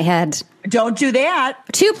bag on my head? Don't do that.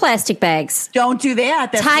 2 plastic bags. Don't do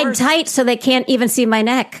that. That's tied worse. Tight so they can't even see my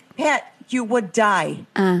neck. Pat, you would die.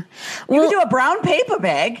 Well, you could do a brown paper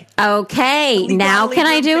bag. Okay. Now can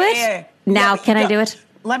I do it? Now can I do it?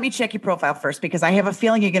 Let me check your profile first because I have a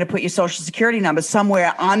feeling you're going to put your social security number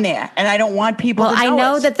somewhere on there. And I don't want people to know. Well, I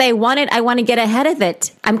know it. that they want it. I want to get ahead of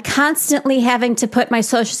it. I'm constantly having to put my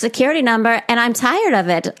social security number and I'm tired of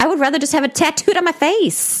it. I would rather just have it tattooed on my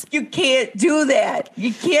face. You can't do that.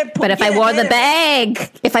 You can't put But if I wore the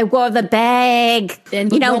bag,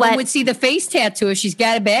 then you know what? would see the face tattoo if she's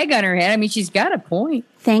got a bag on her head. I mean, she's got a point.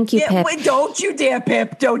 Thank you, Pip. Wait, don't you dare,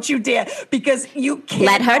 Pip. Don't you dare. Because you can't.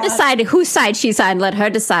 Let her decide whose side she's on. Let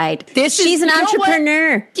her decide. She's an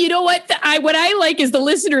entrepreneur. You know what? What I like is the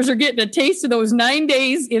listeners are getting a taste of those 9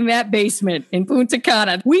 days in that basement in Punta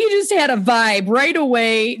Cana. We just had a vibe right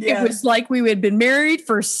away. Yeah. It was like we had been married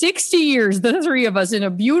for 60 years, the three of us, in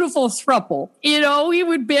a beautiful throuple. We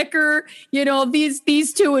would bicker.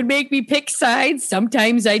 These two would make me pick sides.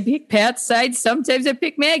 Sometimes I'd pick Pat's side. Sometimes I'd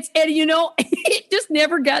pick Mag's. And, it just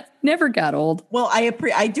never got old. Well,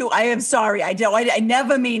 I do. I am sorry. I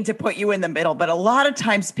never mean to put you in the middle, but a lot of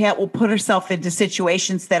times Pat will put herself into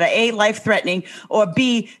situations that are A, life-threatening, or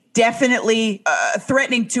B, definitely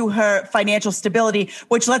threatening to her financial stability,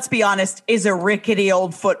 which, let's be honest, is a rickety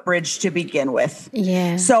old footbridge to begin with.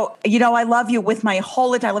 Yeah. So, I love you with my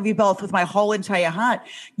whole, I love you both with my whole entire heart.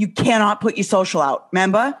 You cannot put your social out,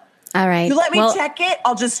 remember? All right. You let me check it.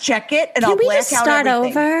 I'll just check it and I'll black out. Can we just start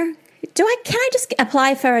everything. over? Can I just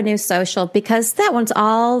apply for a new social? Because that one's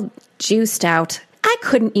all juiced out. I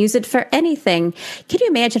couldn't use it for anything. Can you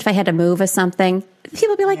imagine if I had to move or something? People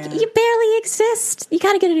would be like, you barely exist. You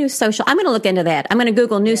got to get a new social. I'm going to look into that. I'm going to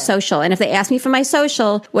Google new social. And if they ask me for my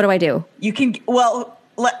social, what do? You can,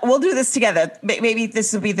 we'll do this together. Maybe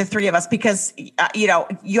this will be the three of us because,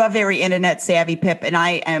 you're very internet savvy, Pip, and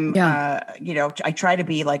I am, I try to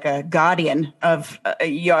be like a guardian of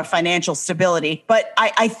your financial stability. But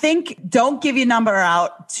I think don't give your number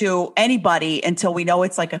out to anybody until we know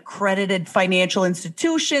it's like accredited financial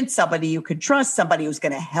institution, somebody you can trust, somebody who's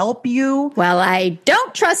going to help you. Well, I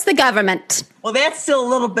don't trust the government. Well, that's still a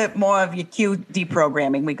little bit more of your Q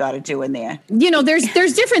deprogramming we got to do in there.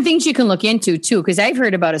 There's different things you can look into too, because I've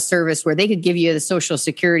heard about a service where they could give you the social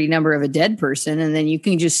security number of a dead person and then you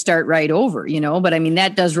can just start right over, But I mean,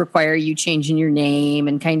 that does require you changing your name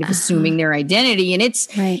and kind of assuming their identity. And it's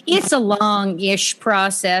a long-ish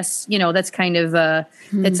process. That's kind of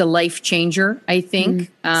that's a life changer, I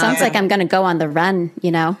think. Sounds like I'm going to go on the run,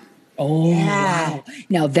 Oh, yeah. Wow.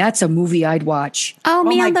 Now that's a movie I'd watch. Oh,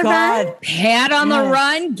 me on the God. run? Pat on the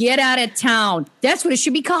run, get out of town. That's what it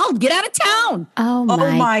should be called. Get out of town. Oh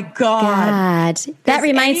my God. That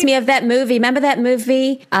reminds me of that movie. Remember that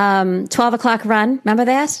movie, 12 O'Clock Run? Remember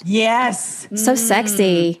that? Yes. So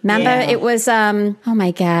sexy. Remember it was, oh my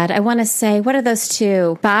God. I want to say, what are those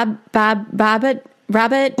two?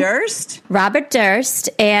 Robert Durst? Robert Durst.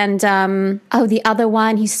 And, the other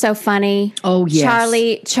one, he's so funny. Oh,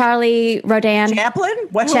 yes. Charlie Rodan.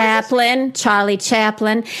 Chaplin? Charlie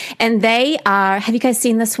Chaplin. And they are, have you guys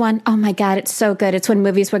seen this one? Oh my God, it's so good. It's when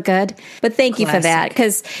movies were good. But thank you for that.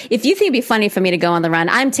 Because if you think it'd be funny for me to go on the run,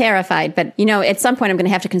 I'm terrified. But, at some point I'm going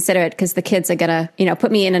to have to consider it because the kids are going to,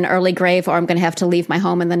 put me in an early grave or I'm going to have to leave my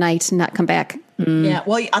home in the night and not come back. Yeah.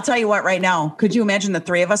 Well, I'll tell you what, right now, could you imagine the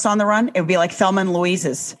three of us on the run? It would be like Thelma and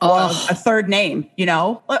Louise's, or a third name,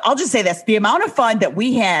 I'll just say this. The amount of fun that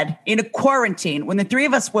we had in a quarantine when the three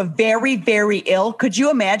of us were very, very ill. Could you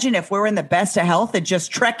imagine if we're in the best of health and just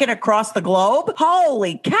trekking across the globe?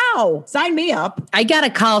 Holy cow. Sign me up. I got to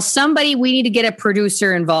call somebody. We need to get a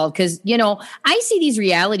producer involved because, I see these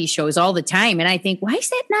reality shows all the time and I think, why is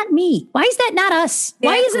that not me? Why is that not us?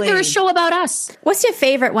 Why isn't there a show about us? What's your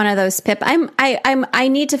favorite one of those, Pip? I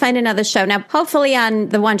need to find another show now, hopefully on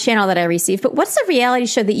the one channel that I receive. But what's a reality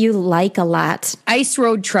show that you like a lot? Ice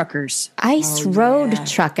Road Truckers.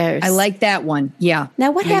 Truckers. I like that one. Yeah.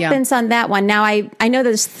 Now, what happens on that one? Now, I know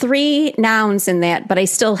there's 3 nouns in that, but I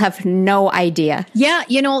still have no idea. Yeah.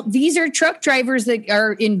 These are truck drivers that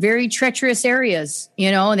are in very treacherous areas,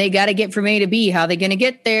 and they got to get from A to B. How are they going to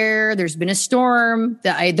get there? There's been a storm.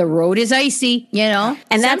 The road is icy, And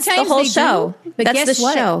that's the whole show. But that's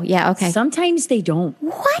the show. Yeah. Okay. Sometimes they don't.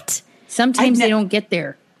 What? Sometimes they don't get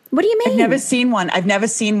there. What do you mean? I've never seen one. I've never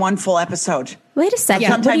seen one full episode. Wait a second.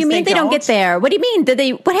 Yeah, what do you mean they don't get there? What do you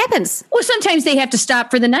mean? What happens? Well, sometimes they have to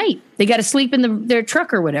stop for the night. They got to sleep in their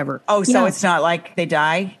truck or whatever. Oh, so it's not like they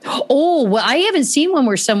die? Oh, well, I haven't seen one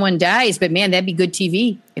where someone dies, but man, that'd be good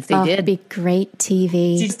TV if they did. It'd be great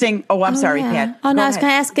TV. I'm sorry, Pat. Oh, no, I was going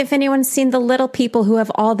to ask if anyone's seen The Little People who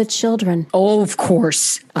have all the children. Oh, of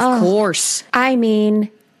course. Of course. I mean,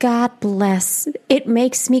 God bless. It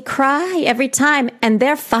makes me cry every time, and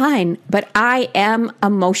they're fine, but I am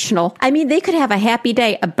emotional. I mean, they could have a happy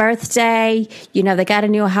day, a birthday, they got a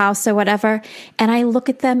new house or whatever, and I look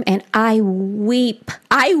at them and I weep.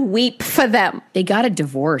 I weep for them. They got a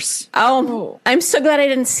divorce. Oh, I'm so glad I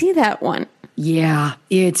didn't see that one. Yeah,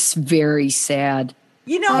 it's very sad.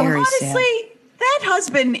 Very honestly, sad. That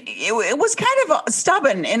husband, it was kind of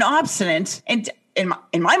stubborn and obstinate, and in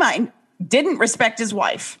my mind, didn't respect his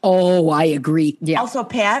wife. Oh, I agree. Yeah. Also,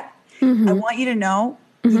 Pat, I want you to know,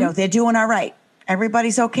 they're doing all right.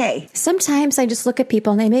 everybody's okay. Sometimes I just look at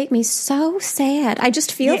people and they make me so sad. I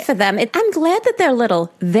just feel for them. I'm glad that they're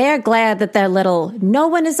little. They're glad that they're little. No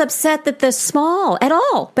one is upset that they're small at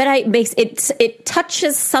all. But it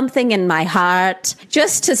touches something in my heart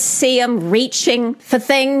just to see them reaching for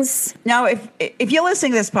things. Now, if you're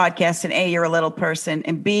listening to this podcast and A, you're a little person,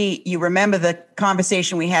 and B, you remember the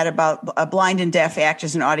conversation we had about blind and deaf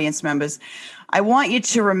actors and audience members, I want you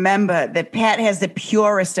to remember that Pat has the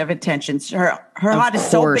purest of intentions. Her heart is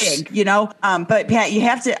so big, but Pat, you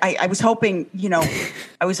have to, I was hoping, maybe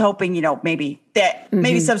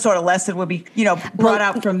some sort of lesson would be, brought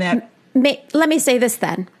out from that. Let me say this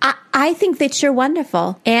then. I think that you're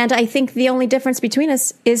wonderful. And I think the only difference between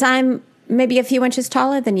us is I'm maybe a few inches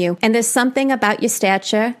taller than you. And there's something about your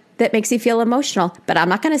stature that makes you feel emotional, but I'm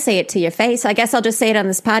not going to say it to your face. I guess I'll just say it on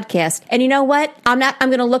this podcast. And you know what? I'm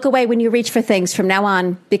going to look away when you reach for things from now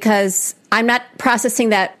on, because I'm not processing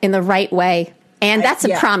that in the right way. And that's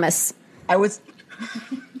a promise.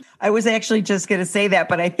 I was actually just going to say that,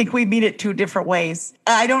 but I think we mean it two different ways.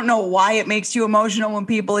 I don't know why it makes you emotional when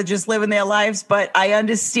people are just living their lives, but I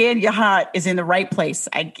understand your heart is in the right place.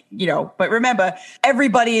 But remember,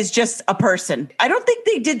 everybody is just a person. I don't think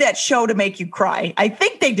they did that show to make you cry. I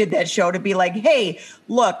think they did that show to be like, hey,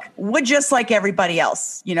 look, we're just like everybody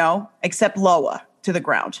else, except lower to the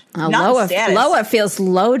ground. Lower feels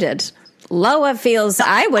loaded. Loa feels,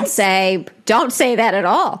 I would say, don't say that at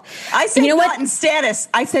all. I said not in status.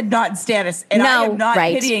 I said not in status. And I am not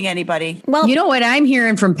pitying anybody. Well, you know what I'm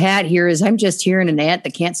hearing from Pat here is I'm just hearing an ant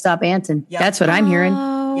that can't stop anting. Yep. That's what I'm hearing.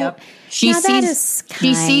 Yep. She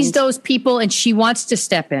sees those people and she wants to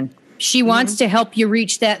step in. She wants to help you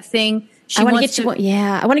reach that thing. I want to get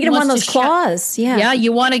him one of those claws. Yeah.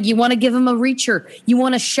 You want to give him a reacher. You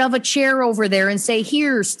want to shove a chair over there and say,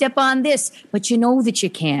 here, step on this. But you know that you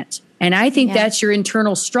can't. And I think that's your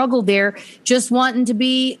internal struggle there, just wanting to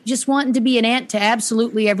be an ant to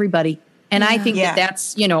absolutely everybody. And I think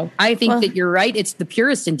that's, that you're right. It's the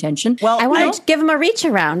purest intention. Well, I want to give him a reach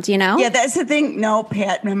around, Yeah, that's the thing. No,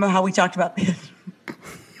 Pat, remember how we talked about this?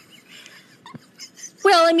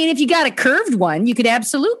 Well, I mean, if you got a curved one, you could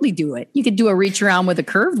absolutely do it. You could do a reach around with a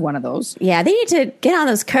curved one of those. Yeah, they need to get on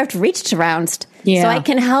those curved reach arounds so I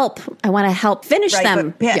can help. I want to help finish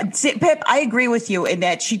them. Pip, I agree with you in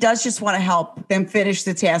that she does just want to help them finish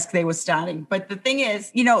the task they were starting. But the thing is,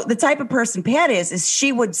 the type of person Pat is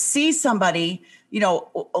she would see somebody,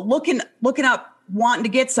 looking up, wanting to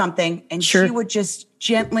get something, and she would just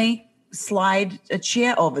gently slide a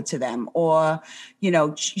chair over to them, or,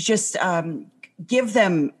 just give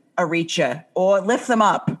them a reacher or lift them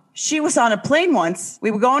up. She was on a plane once. We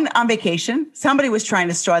were going on vacation. Somebody was trying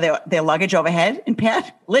to store their luggage overhead, and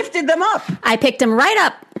Pat lifted them up. I picked him right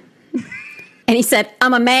up. And he said,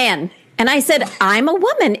 I'm a man. And I said, I'm a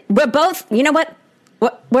woman. We're both, you know what?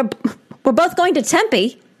 We're both going to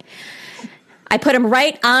Tempe. I put him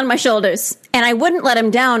right on my shoulders, and I wouldn't let him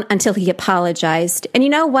down until he apologized. And you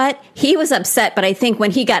know what? He was upset, but I think when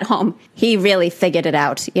he got home, he really figured it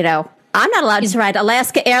out, I'm not allowed to ride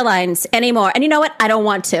Alaska Airlines anymore. And you know what? I don't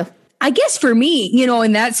want to. I guess for me,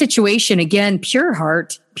 in that situation, again, pure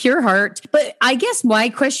heart. But I guess my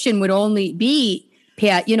question would only be,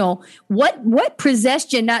 Pat, what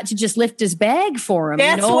possessed you not to just lift his bag for him?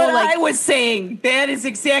 That's what I was saying. That is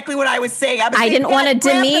exactly what I was saying. I didn't want to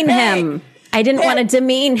demean him. I didn't want to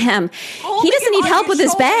demean him. He doesn't need help with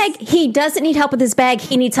his bag. He doesn't need help with his bag.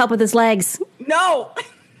 He needs help with his legs.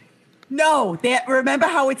 No, remember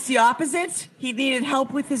how it's the opposite? He needed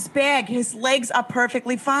help with his bag. His legs are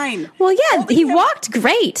perfectly fine. Well, yeah, he walked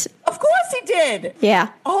great. Of course he did. Yeah.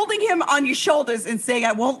 Holding him on your shoulders and saying,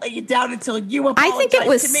 I won't let you down until you apologize. I think it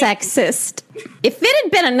was sexist. If it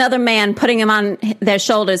had been another man putting him on their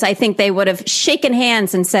shoulders, I think they would have shaken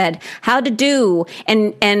hands and said, how to do,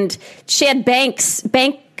 and shared bank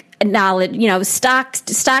knowledge,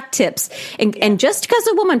 stock tips. And just because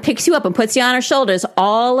a woman picks you up and puts you on her shoulders,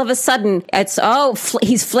 all of a sudden it's,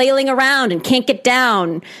 he's flailing around and can't get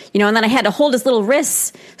down, and then I had to hold his little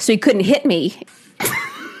wrists so he couldn't hit me.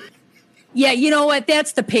 Yeah, you know what?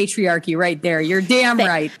 That's the patriarchy right there. You're damn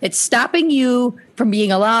right. It's stopping you from being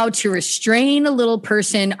allowed to restrain a little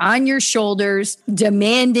person on your shoulders,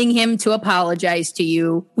 demanding him to apologize to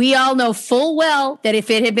you. We all know full well that if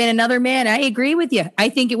it had been another man, I agree with you. I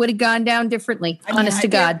think it would have gone down differently, honest to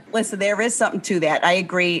God. Listen, there is something to that. I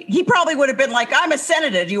agree. He probably would have been like, I'm a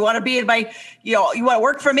senator. Do you want to be in my, you want to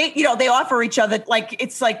work for me? They offer each other,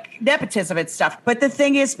 it's like nepotism and stuff. But the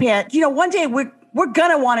thing is, Pat, one day we're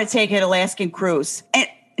going to want to take an Alaskan cruise. And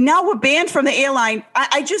now we're banned from the airline.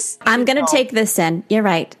 I'm going to take this in. You're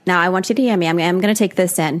right. Now I want you to hear me. I'm going to take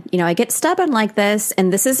this in. I get stubborn like this,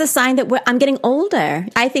 and this is a sign that I'm getting older.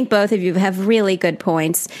 I think both of you have really good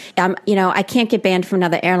points. I can't get banned from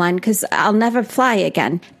another airline because I'll never fly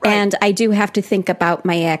again. Right. And I do have to think about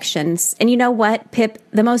my actions. And you know what, Pip?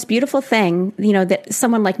 The most beautiful thing, that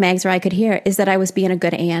someone like Mags or I could hear is that I was being a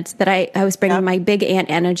good aunt, that I was bringing my big aunt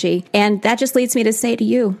energy. And that just leads me to say to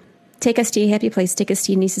you, take us to your happy place. Take us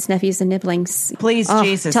to your nieces, nephews, and nibblings. Please,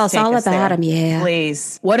 Jesus. Tell us all about them. Yeah.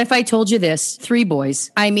 Please. What if I told you this? 3 boys.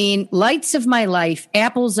 I mean, lights of my life,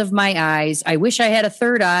 apples of my eyes. I wish I had a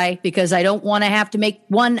third eye because I don't want to have to make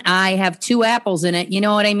one eye have 2 apples in it. You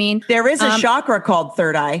know what I mean? There is a chakra called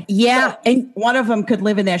third eye. Yeah. So and one of them could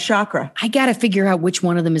live in that chakra. I got to figure out which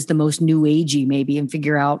one of them is the most new agey, maybe, and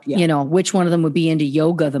figure out, which one of them would be into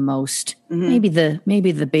yoga the most. Mm-hmm.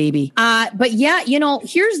 Maybe the baby. But yeah,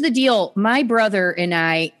 here's the deal. My brother and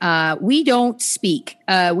I, we don't speak.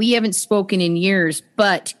 We haven't spoken in years,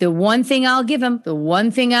 but the one thing I'll give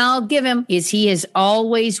him is he has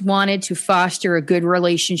always wanted to foster a good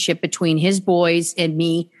relationship between his boys and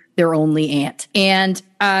me, their only aunt. And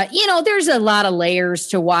there's a lot of layers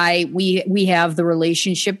to why we have the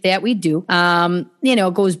relationship that we do.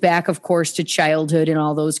 It goes back, of course, to childhood and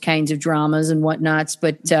all those kinds of dramas and whatnots.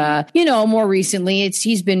 But, more recently,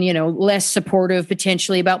 he's been, less supportive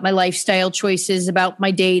potentially about my lifestyle choices, about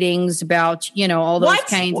my datings, about, all those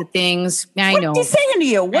kinds of things. I know. What's he saying to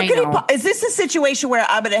you? Is this a situation where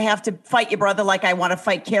I'm going to have to fight your brother like I want to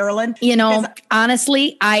fight Carolyn?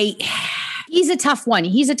 Honestly, he's a tough one.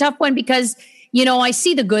 He's a tough one because, I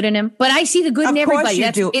see the good in him, but I see the good in everybody.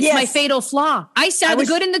 It's my fatal flaw. I saw the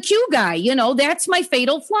good in the Q guy. That's my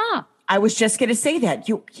fatal flaw. I was just going to say that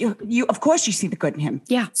you, of course you see the good in him.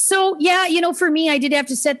 Yeah. So yeah, for me, I did have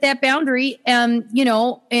to set that boundary.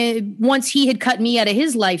 Once he had cut me out of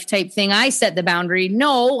his life type thing, I set the boundary.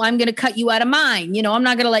 No, I'm going to cut you out of mine. I'm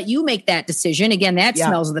not going to let you make that decision. Again, that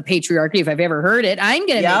smells of the patriarchy if I've ever heard it. I'm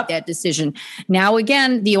going to make that decision. Now,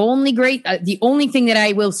 again, the only thing that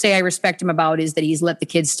I will say I respect him about is that he's let the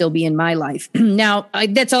kids still be in my life. Now,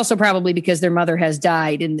 that's also probably because their mother has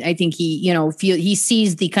died. And I think he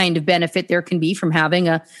sees the kind of benefit there can be from having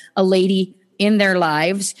a lady in their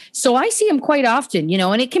lives. So I see him quite often,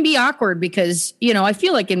 and it can be awkward because, I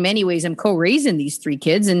feel like in many ways I'm co-raising these 3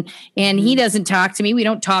 kids and he doesn't talk to me. We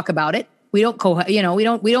don't talk about it. We don't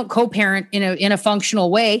we don't co-parent in a functional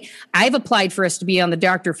way. I've applied for us to be on the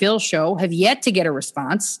Dr. Phil show, have yet to get a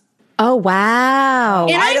response. Oh, wow.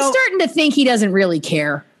 And I'm starting to think he doesn't really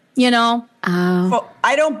care,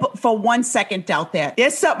 I don't for one second doubt that.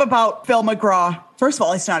 There's something about Phil McGraw. First of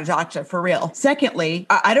all, he's not a doctor for real. Secondly,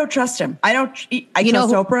 I don't trust him. I trust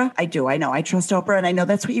Oprah. I do. I know. I trust Oprah. And I know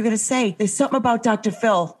that's what you're going to say. There's something about Dr.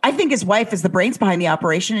 Phil. I think his wife is the brains behind the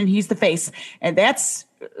operation and he's the face. And that's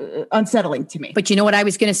unsettling to me. But you know what I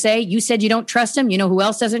was going to say? You said you don't trust him. You know who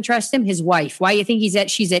else doesn't trust him? His wife. Why do you think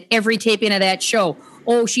she's at every taping of that show?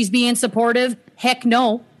 Oh, she's being supportive? Heck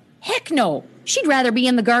no. Heck no. She'd rather be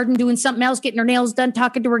in the garden doing something else, getting her nails done,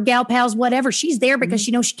 talking to her gal pals, whatever. She's there because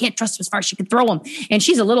she knows she can't trust him as far as she can throw him. And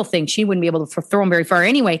she's a little thing. She wouldn't be able to throw him very far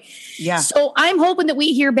anyway. Yeah. So I'm hoping that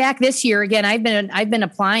we hear back this year. Again, I've been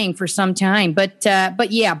applying for some time, but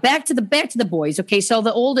yeah, back to the boys. Okay. So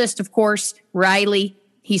the oldest, of course, Riley.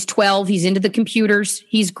 He's 12. He's into the computers.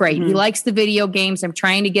 He's great. Mm-hmm. He likes the video games. I'm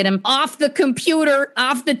trying to get him off the computer,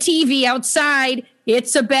 off the TV, outside.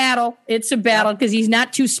 It's a battle. Because he's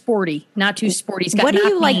not too sporty. He's got what do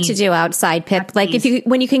you like to do outside, Pip? Like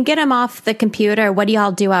when you can get him off the computer, what do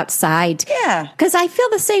y'all do outside? Yeah. Because I feel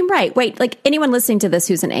the same Wait, like anyone listening to this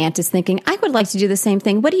who's an aunt is thinking, I would like to do the same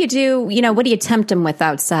thing. What do you do? What do you tempt them with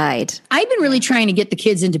outside? I've been really trying to get the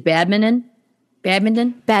kids into badminton.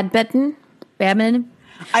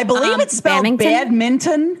 I believe it's spelled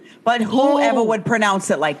badminton, but whoever would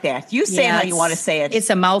pronounce it like that. You say how you want to say it.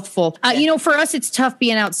 It's a mouthful. For us, it's tough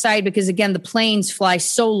being outside because, again, the planes fly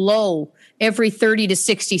so low every 30 to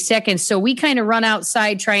 60 seconds. So we kind of run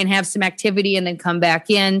outside, try and have some activity and then come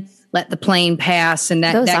back in. Let the plane pass and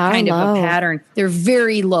that kind of a pattern. They're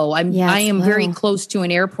very low. I am very close to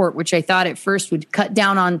an airport, which I thought at first would cut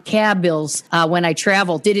down on cab bills when I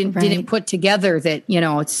travel. Didn't put together that,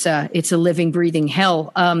 it's a living, breathing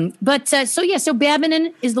hell. So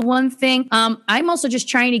badminton is the one thing. I'm also just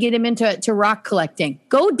trying to get him into rock collecting.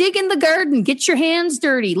 Go dig in the garden, get your hands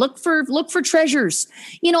dirty, look for treasures.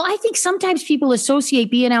 I think sometimes people associate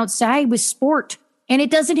being outside with sport. And it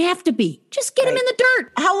doesn't have to be. Just get him in the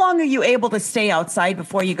dirt. How long are you able to stay outside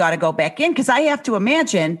before you got to go back in? Because I have to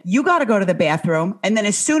imagine you got to go to the bathroom. And then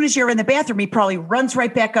as soon as you're in the bathroom, he probably runs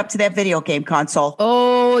right back up to that video game console.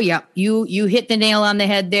 Oh, yeah. You hit the nail on the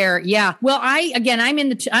head there. Yeah. Well, I'm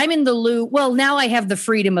in the loo. Well, now I have the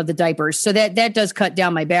freedom of the diapers. So that does cut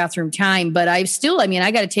down my bathroom time. But I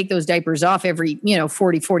got to take those diapers off every,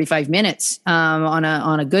 40, 45 minutes on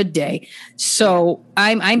a good day. So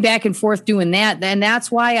I'm back and forth doing that. And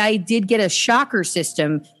that's why I did get a shocker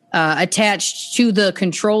system attached to the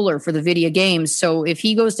controller for the video games. So if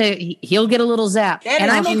he goes he'll get a little zap.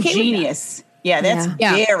 I'm okay genius. Yeah, that's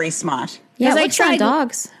very smart. Yeah, I tried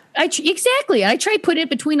dogs. Exactly. I tried putting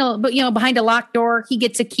it behind a locked door. He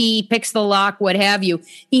gets a key, picks the lock, what have you.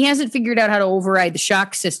 He hasn't figured out how to override the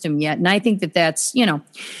shock system yet. And I think that's,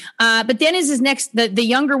 but then is his next, the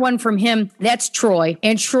younger one from him, that's Troy.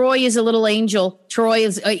 And Troy is a little angel. Troy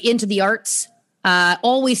is into the arts,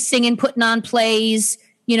 always singing, putting on plays,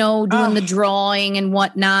 doing the drawing and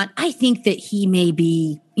whatnot. I think that he may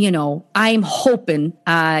be, I'm hoping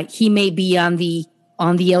he may be on the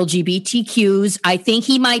LGBTQs. I think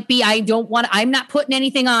he might be. I'm not putting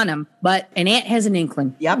anything on him, but an aunt has an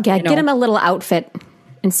inkling. Yep. Yeah, get him a little outfit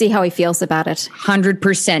and see how he feels about it.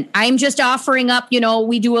 100%. I'm just offering up,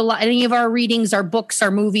 we do any of our readings, our books,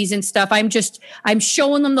 our movies and stuff. I'm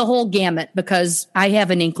showing them the whole gamut because I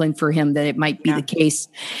have an inkling for him that it might be the case.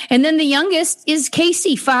 And then the youngest is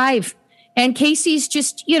Casey, 5. And Casey's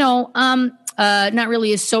just, not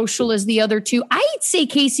really as social as the other two. I'd say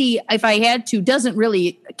Casey, if I had to, doesn't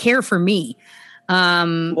really care for me.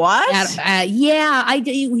 What?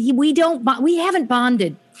 We haven't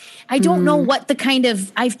bonded. I don't know what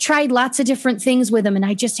I've tried lots of different things with him and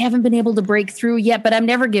I just haven't been able to break through yet, but I've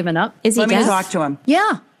never given up. Is he Let me talk to him.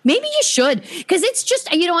 Yeah. Maybe you should, because it's just,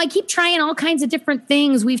 I keep trying all kinds of different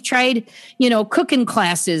things. We've tried, cooking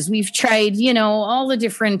classes. We've tried, all the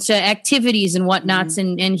different activities and whatnots.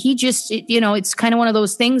 And he just, it's kind of one of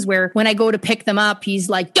those things where when I go to pick them up, he's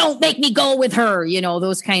like, don't make me go with her,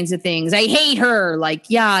 those kinds of things. I hate her. Like,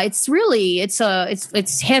 yeah, it's really,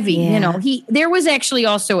 it's heavy. Yeah. There was actually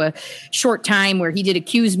also a short time where he did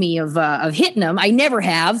accuse me of hitting him. I never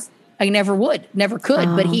have. I never would, never could,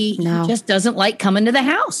 but he just doesn't like coming to the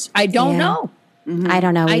house. I don't know. I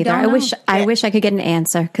don't know either. I wish I could get an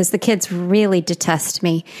answer because the kids really detest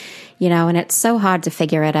me, and it's so hard to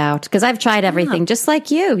figure it out because I've tried everything just like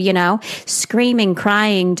you, screaming,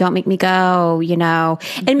 crying, don't make me go,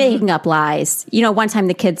 and making up lies. One time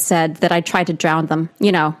the kids said that I tried to drown them.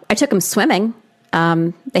 I took them swimming.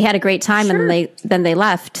 They had a great time and then they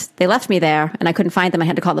left. They left me there and I couldn't find them. I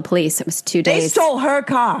had to call the police. It was 2 days. They stole her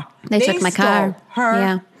car. They took my car.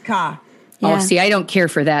 Her car. Oh, see, I don't care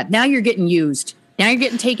for that. Now you're getting used. Now you're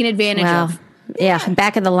getting taken advantage of. Yeah,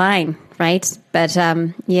 back of the line, right? But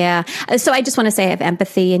yeah. So I just want to say I have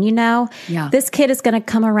empathy. And this kid is going to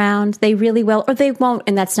come around. They really will, or they won't.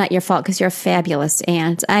 And that's not your fault because you're a fabulous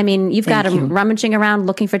aunt. I mean, you've got him rummaging around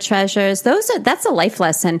looking for treasures. That's a life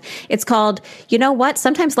lesson. It's called, you know what?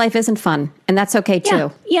 Sometimes life isn't fun. And that's okay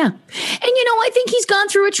too. Yeah. And I think he's gone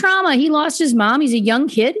through a trauma. He lost his mom. He's a young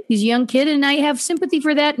kid. And I have sympathy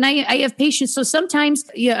for that. And I have patience. So sometimes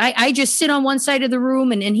I just sit on one side of the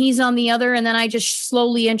room and he's on the other. And then I just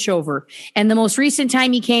slowly inch over. And the most recent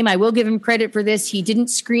time he came, I will give him credit for this. He didn't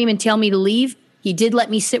scream and tell me to leave. He did let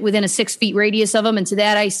me sit within a 6 feet radius of him. And to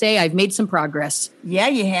that, I say I've made some progress. Yeah,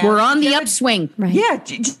 you have. We're on the upswing. Right. Yeah.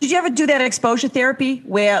 Did you ever do that exposure therapy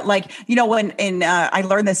where when I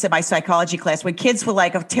learned this in my psychology class, when kids were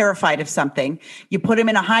terrified of something, you put him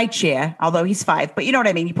in a high chair, although he's 5, but you know what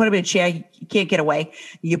I mean? You put him in a chair, you can't get away.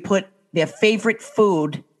 You put their favorite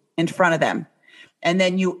food in front of them. And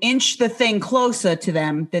then you inch the thing closer to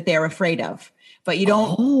them that they're afraid of. But you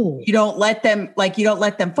don't let them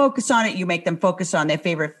focus on it. You make them focus on their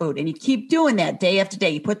favorite food. And you keep doing that day after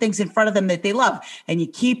day. You put things in front of them that they love and you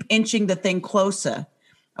keep inching the thing closer.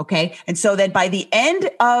 Okay. And so then by the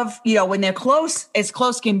end of, when they're as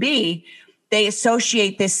close can be, they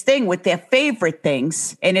associate this thing with their favorite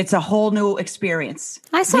things, and it's a whole new experience.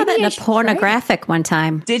 I saw that in a pornographic one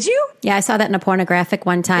time. Did you? Yeah, I saw that in a pornographic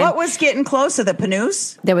one time. What was getting closer, the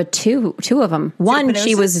Panoose? There were two of them. One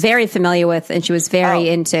she was very familiar with and she was very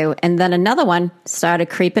into, and then another one started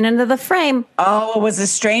creeping into the frame. Oh, it was a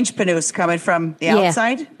strange Panoose coming from the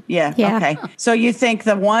outside? Yeah. Okay. So you think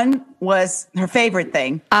the one was her favorite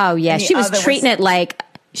thing? Oh, yeah. She was treating it like...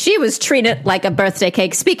 She was treated like a birthday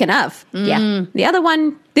cake. Speaking of, yeah, the other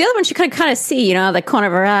one, she could kind of see, the corner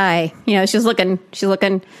of her eye. She's looking,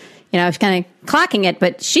 kind of clocking it,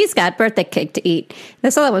 but she's got birthday cake to eat.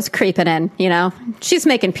 This other was creeping in, she's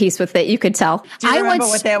making peace with it. You could tell. Do you remember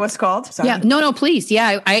what that was called? Sorry. Yeah, no, please.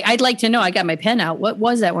 Yeah, I'd like to know. I got my pen out. What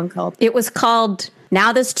was that one called? It was called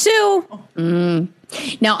Now There's Two.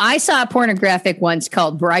 Now, I saw a pornographic once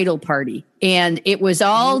called Bridal Party, and it was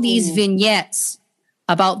all these vignettes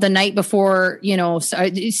about the night before,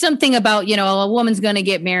 something about, a woman's going to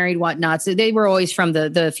get married, whatnot. So they were always from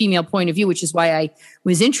the female point of view, which is why I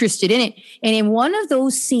was interested in it. And in one of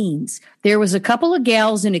those scenes, there was a couple of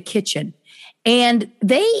gals in a kitchen, and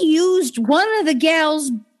they used one of the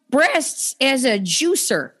gals' breasts as a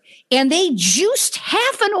juicer, and they juiced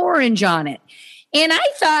half an orange on it. And I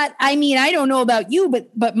thought, I don't know about you,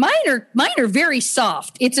 but mine are very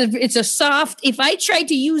soft. It's a soft. If I tried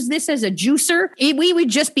to use this as a juicer, we would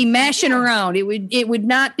just be mashing around. It would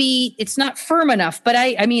not be. It's not firm enough. But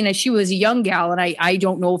she was a young gal, and I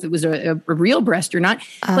don't know if it was a real breast or not.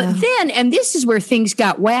 But then, and this is where things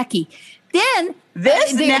got wacky. Then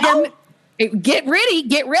get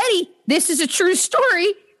ready. This is a true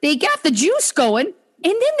story. They got the juice going.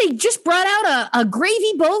 And then they just brought out a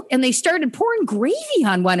gravy boat and they started pouring gravy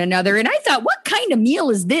on one another. And I thought, what kind of meal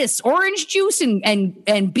is this? Orange juice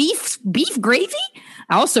and beef gravy?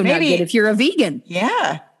 Also not good if you're a vegan.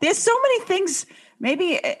 Yeah. There's so many things.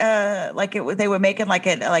 Maybe they were making like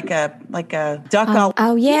a duck.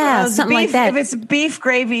 Something like that. If it's beef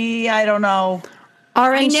gravy, I don't know.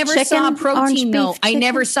 Orange I never chicken, saw protein. No, I chicken?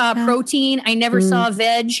 never saw protein. I never saw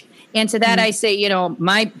veg. And to that I say,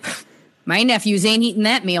 my nephews ain't eating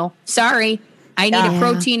that meal. Sorry. I need a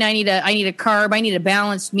protein. I need a carb. I need a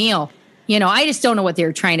balanced meal. I just don't know what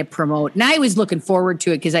they're trying to promote. And I was looking forward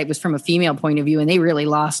to it because I was from a female point of view, and they really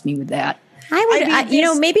lost me with that.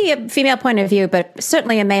 Maybe a female point of view, but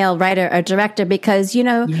certainly a male writer or director, because,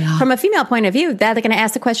 from a female point of view, they're going to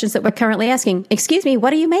ask the questions that we're currently asking. Excuse me,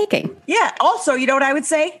 what are you making? Yeah. Also, you know what I would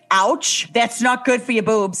say? Ouch. That's not good for your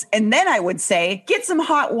boobs. And then I would say, get some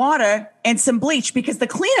hot water and some bleach, because the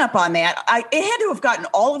cleanup on that, it had to have gotten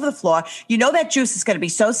all over the floor. That juice is going to be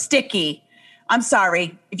so sticky. I'm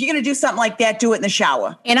sorry. If you're going to do something like that, do it in the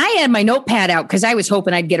shower. And I had my notepad out because I was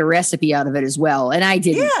hoping I'd get a recipe out of it as well. And I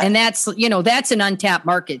didn't. Yeah. And that's an untapped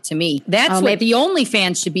market to me. That's what the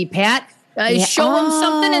OnlyFans should be, Pat. Show them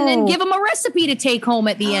something and then give them a recipe to take home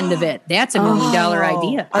at the end of it. That's $1 million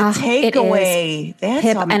idea. A takeaway.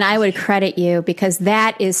 And I would credit you, because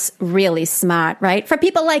that is really smart, right? For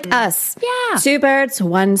people like us. Yeah. 2 birds,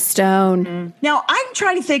 1 stone. Now, I'm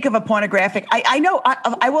trying to think of a pornographic. I know,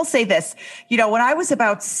 I will say this. When I was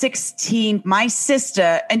about 16, my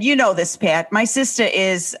sister, and you know this, Pat, my sister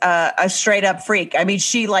is a straight up freak.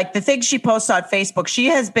 She, the things she posts on Facebook, she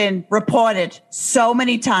has been reported so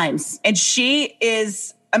many times. And she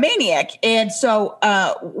is a maniac. And so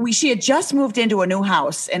she had just moved into a new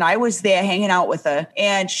house, and I was there hanging out with her,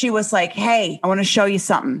 and she was like, hey, I want to show you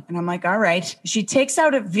something. And I'm like, all right. She takes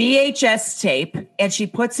out a VHS tape and she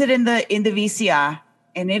puts it in the VCR.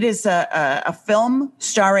 And it is a film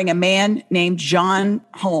starring a man named John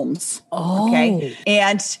Holmes. Oh. Okay.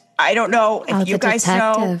 And I don't know if you guys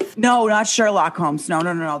detective. know. No, not Sherlock Holmes.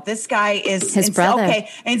 No. This guy is his brother. Okay.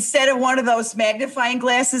 Instead of one of those magnifying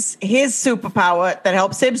glasses, his superpower that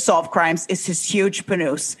helps him solve crimes is his huge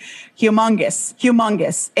penis.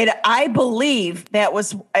 Humongous. And I believe that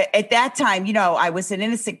was at that time, I was an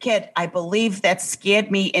innocent kid. I believe that scared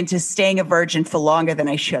me into staying a virgin for longer than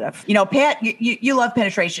I should have. Pat, you love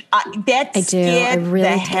penetration. That scared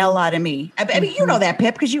the hell out of me. You know that,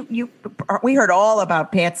 Pip, because we heard all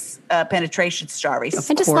about Pat's penetration stories.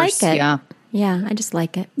 I just like it. Yeah. Yeah, I just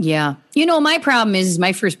like it. Yeah. My problem is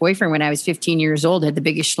my first boyfriend when I was 15 years old had the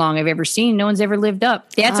biggest schlong I've ever seen. No one's ever lived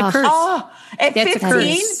up. That's a curse. Oh, at That's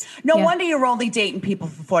 15? No wonder you're only dating people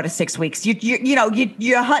for 4 to 6 weeks.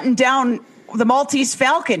 You're hunting down the Maltese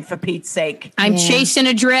Falcon, for Pete's sake. I'm chasing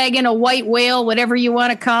a dragon, a white whale, whatever you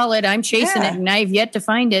want to call it. I'm chasing it, and I've yet to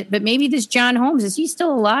find it. But maybe this John Holmes, is he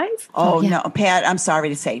still alive? Oh, no, Pat, I'm sorry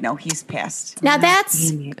to say. No, he's passed. Now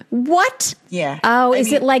that's what? Yeah. Oh,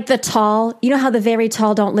 is it like the tall? You know how the very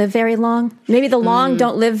tall don't live very long? Maybe the long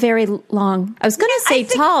don't live very long. I was going to say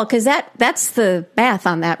tall, because that's the math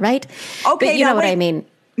on that, right? Okay. But you know what I mean.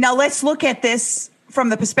 Now let's look at this from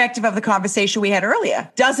the perspective of the conversation we had earlier.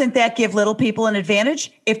 Doesn't that give little people an advantage?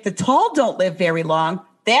 If the tall don't live very long,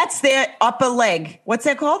 that's their upper leg. What's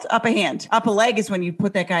that called? Upper hand. Upper leg is when you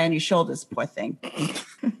put that guy on your shoulders, poor thing.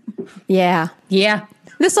 Yeah.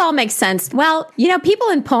 This all makes sense. Well, people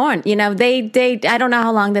in porn, they I don't know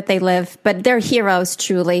how long that they live, but they're heroes,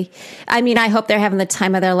 truly. I mean, I hope they're having the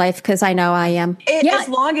time of their life because I know I am. As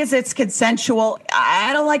long as it's consensual,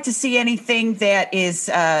 I don't like to see anything that is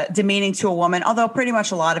demeaning to a woman, although pretty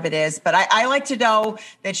much a lot of it is. But I like to know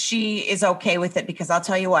that she is okay with it, because I'll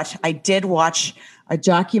tell you what, I did watch a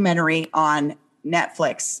documentary on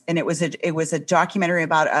Netflix, and it was a documentary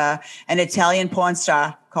about an Italian porn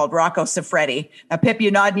star called Rocco Siffredi. Now, Pip,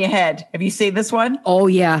 you're nodding your head. Have you seen this one? Oh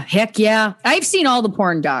yeah, heck yeah! I've seen all the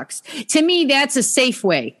porn docs. To me, that's a safe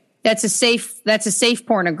way. That's a safe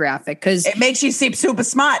pornographic, because it makes you seem super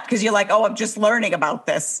smart, because you're like, oh, I'm just learning about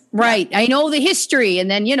this. Right. I know the history.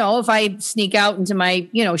 And then, if I sneak out into my,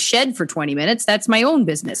 shed for 20 minutes, that's my own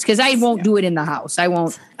business, because I won't do it in the house. I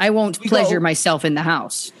won't pleasure myself in the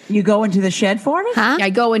house. You go into the shed for it? Huh?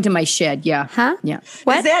 I go into my shed. Yeah. Huh? Yeah.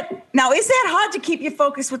 What? Is that hard to keep you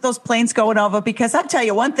focused with those planes going over? Because I'll tell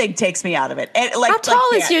you, one thing takes me out of it. How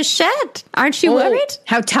tall is your shed? Aren't you worried?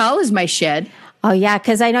 How tall is my shed? Oh, yeah,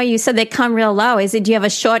 because I know you said they come real low. Do you have a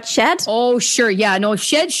short shed? Oh, sure. Yeah, no,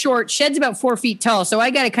 shed's short. Shed's about 4 feet tall. So I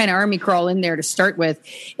got to kind of army crawl in there to start with.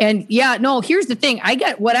 And yeah, no, here's the thing.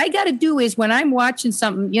 What I got to do is, when I'm watching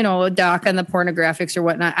something, a doc on the pornographics or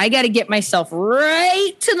whatnot, I got to get myself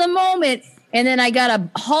right to the moment. And then I got to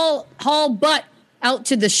haul butt out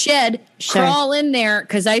to the shed, crawl in there,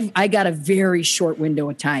 because I got a very short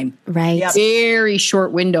window of time. Right. Yep. Very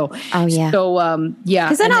short window. Oh, yeah. So, yeah.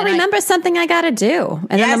 Because then I'll remember something I got to do.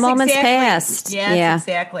 And then the moment's passed. Yes,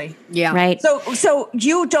 exactly. Yeah. Right. So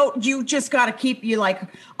you just got to keep, you like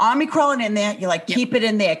army crawling in there. You like, keep it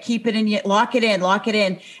in there, keep it in, lock it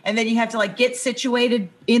in. And then you have to like get situated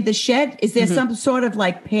in the shed. Is there some sort of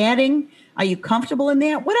like padding? Are you comfortable in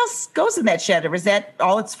there? What else goes in that shed? Or is that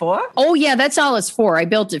all it's for? Oh, yeah, that's all it's for. I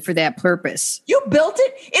built it for that purpose. You built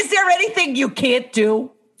it? Is there anything you can't do?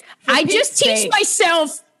 I just teach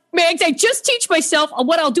myself, Mags. I just teach myself.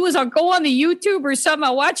 What I'll do is I'll go on the YouTube or something.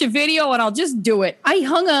 I'll watch a video and I'll just do it. I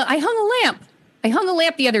hung a lamp. I hung a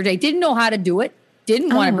lamp the other day. Didn't know how to do it.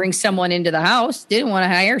 Didn't want to bring someone into the house. Didn't want to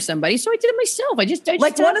hire somebody. So I did it myself. I just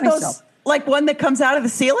like did one it of myself. those. Like one that comes out of the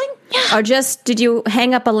ceiling? Yeah. Or did you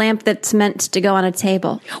hang up a lamp that's meant to go on a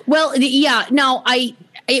table? Well, yeah. No,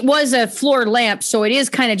 it was a floor lamp, so it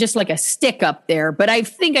is kind of just like a stick up there. But I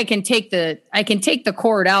think I can take the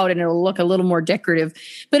cord out and it'll look a little more decorative.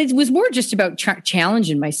 But it was more just about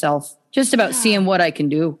challenging myself, just about seeing what I can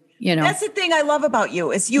do. That's the thing I love about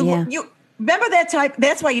you is you remember that type.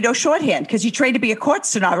 That's why you know shorthand, because you trained to be a court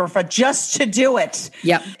stenographer just to do it.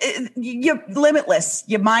 Yep. You're limitless.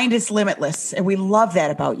 Your mind is limitless. And we love that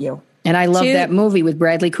about you. And I love that movie with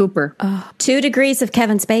Bradley Cooper. 2 Degrees of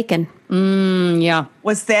Kevin's Bacon. Yeah.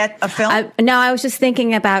 Was that a film? No, I was just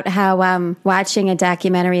thinking about how watching a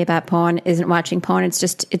documentary about porn isn't watching porn. It's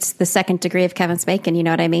the 2nd degree of Kevin's Bacon. You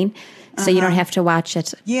know what I mean? So you don't have to watch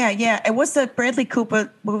it. Yeah. And what's the Bradley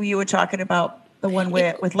Cooper movie you were talking about? The one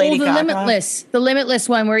with Lady Gaga? The Limitless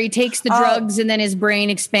one where he takes the drugs and then his brain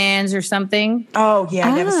expands or something. Oh, yeah.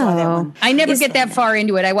 I never saw that one. I never get that far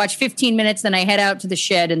into it. I watch 15 minutes, then I head out to the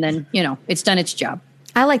shed, and then, it's done its job.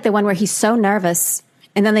 I like the one where he's so nervous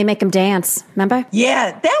and then they make him dance. Remember?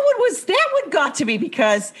 Yeah, that one got to me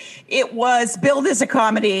because it was billed as a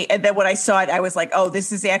comedy. And then when I saw it, I was like, oh,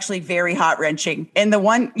 this is actually very heart-wrenching. And the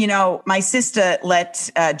one, my sister let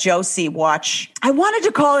Josie watch. I wanted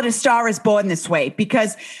to call it A Star Is Born This Way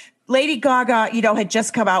because Lady Gaga, had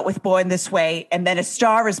just come out with Born This Way. And then A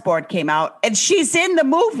Star Is Born came out. And she's in the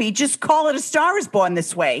movie. Just call it A Star Is Born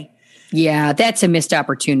This Way. Yeah, that's a missed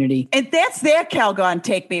opportunity. And that's their Calgon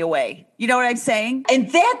Take Me Away. You know what I'm saying?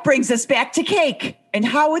 And that brings us back to cake and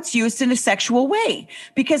how it's used in a sexual way.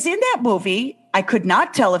 Because in that movie, I could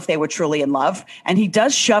not tell if they were truly in love. And he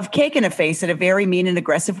does shove cake in her face in a very mean and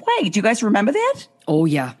aggressive way. Do you guys remember that? Oh,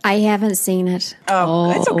 yeah. I haven't seen it.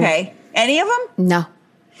 Oh, it's okay. Any of them? No.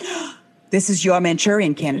 This is your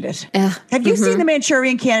Manchurian Candidate. Have you seen The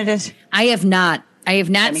Manchurian Candidate? I have not. I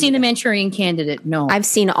have not seen The Manchurian Candidate, no. I've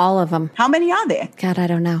seen all of them. How many are there? God, I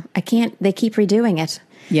don't know. I can't. They keep redoing it.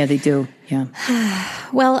 Yeah, they do. Yeah.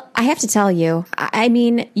 Well, I have to tell you, I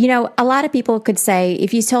mean, a lot of people could say,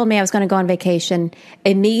 if you told me I was going to go on vacation,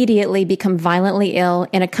 immediately become violently ill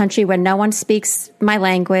in a country where no one speaks my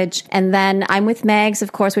language, and then I'm with Mags,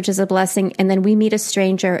 of course, which is a blessing, and then we meet a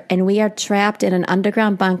stranger, and we are trapped in an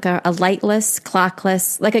underground bunker, a lightless,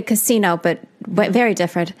 clockless, like a casino, but very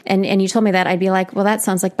different. And you told me that, I'd be like, well, that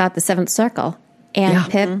sounds like about the Seventh Circle.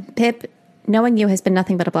 And Pip, knowing you has been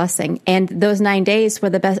nothing but a blessing. And those 9 days were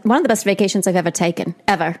one of the best vacations I've ever taken,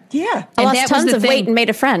 ever. Yeah. I lost tons of weight and made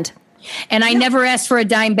a friend. And I never asked for a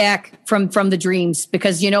dime back from the dreams,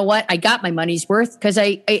 because you know what? I got my money's worth, because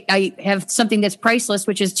I have something that's priceless,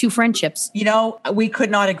 which is 2 friendships. We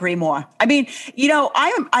could not agree more. I mean,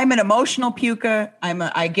 I'm an emotional puker.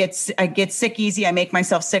 I get sick easy. I make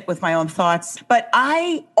myself sick with my own thoughts. But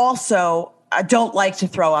I also don't like to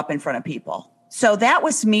throw up in front of people. So that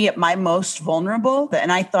was me at my most vulnerable. And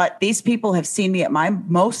I thought, these people have seen me at my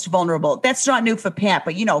most vulnerable. That's not new for Pat,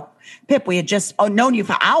 but Pip, we had just known you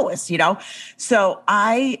for hours, So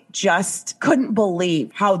I just couldn't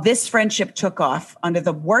believe how this friendship took off under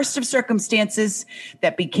the worst of circumstances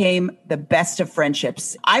that became the best of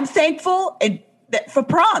friendships. I'm thankful for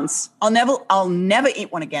prawns. I'll never eat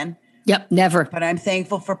one again. Yep, never. But I'm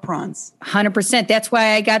thankful for prawns. 100%. That's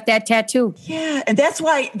why I got that tattoo. Yeah, and that's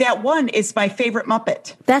why that one is my favorite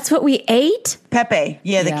Muppet. That's what we ate? Pepe.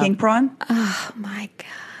 Yeah, the king prawn. Oh, my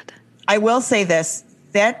God. I will say this.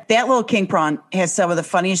 That little king prawn has some of the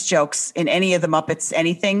funniest jokes in any of the Muppets,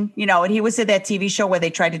 anything, and he was in that TV show where they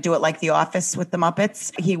tried to do it like The Office with the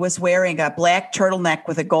Muppets. He was wearing a black turtleneck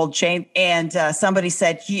with a gold chain. And somebody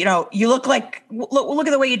said, you look like, look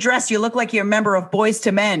at the way you dress. You look like you're a member of Boys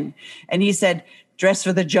to Men. And he said, dress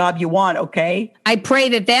for the job you want. Okay. I pray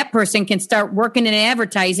that person can start working in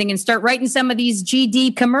advertising and start writing some of these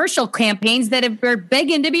GD commercial campaigns that are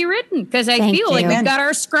begging to be written. Because I feel like we've got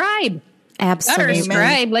our scribe. Absolutely.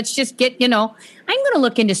 Scribe. Let's just get, I'm going to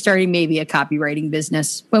look into starting maybe a copywriting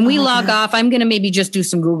business. When we log off, I'm going to maybe just do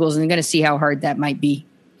some Googles and I'm going to see how hard that might be.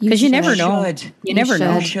 Because you never know. You never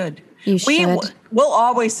know. You should. We'll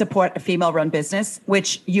always support a female-run business,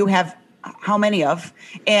 which you have how many of?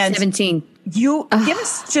 And 17. You give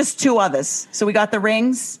us just 2 others. So we got the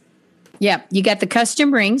rings. Yeah, you got the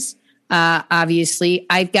custom rings. Obviously,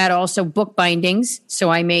 I've got also book bindings. So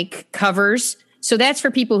I make covers. So that's for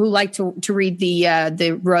people who like to read the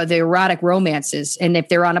erotic romances. And if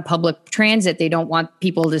they're on a public transit, they don't want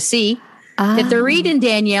people to see that they're reading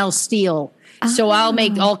Danielle Steele. So I'll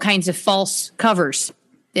make all kinds of false covers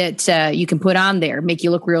that you can put on there, make you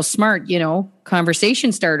look real smart,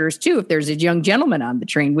 conversation starters too, if there's a young gentleman on the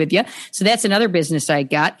train with you. So that's another business I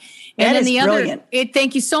got. And then the brilliant.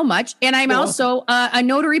 Thank you so much. And I'm also a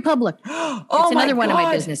notary public. It's another one of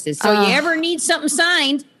my businesses. So you ever need something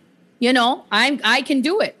signed, I can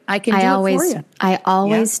do it. I can do it for you. I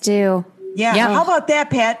always do. Yeah. How about that,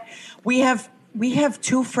 Pat? We have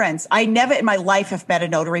 2 friends. I never in my life have met a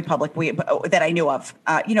notary public that I knew of.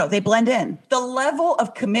 They blend in. The level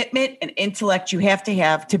of commitment and intellect you have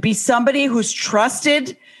to be somebody who's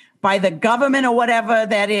trusted by the government or whatever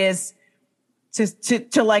that is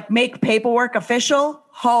to like make paperwork official.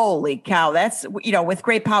 Holy cow. That's, with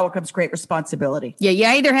great power comes great responsibility. Yeah. You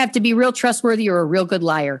either have to be real trustworthy or a real good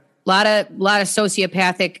liar. A lot of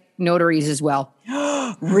sociopathic notaries as well.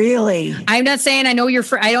 Really? I'm not saying I know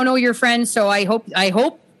I don't know your friend, so I hope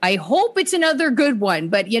it's another good one.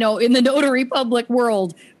 But in the notary public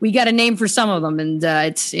world, we got a name for some of them, and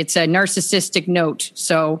it's a narcissistic note.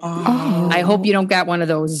 So I hope you don't got one of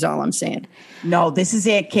those. Is all I'm saying. No, this is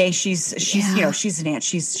Aunt Kay. She's she's an aunt.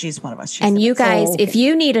 She's one of us. And you guys, if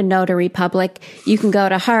you need a notary public, you can go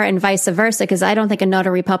to her and vice versa. Because I don't think a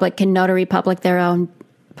notary public can notary public their own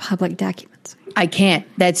public documents. I can't.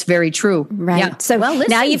 That's very true. Right. Yeah. So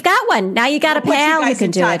now you've got one. Now you got a pal who can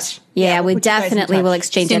do it. Yeah, we definitely will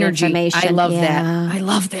exchange information. I love that. I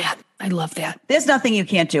love that. I love that. There's nothing you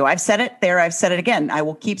can't do. I've said it there. I've said it again. I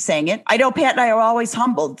will keep saying it. I know Pat and I are always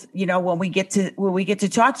humbled, when we get to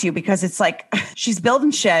talk to you, because it's like she's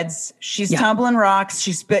building sheds. She's tumbling rocks.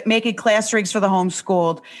 She's making class rigs for the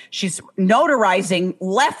homeschooled. She's notarizing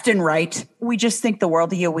left and right. We just think the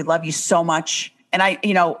world of you. We love you so much. And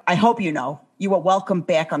I hope you are welcome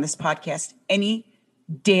back on this podcast any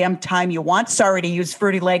damn time you want. Sorry to use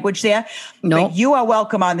fruity language there. No, but you are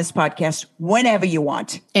welcome on this podcast whenever you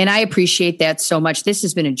want. And I appreciate that so much. This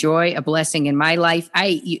has been a joy, a blessing in my life.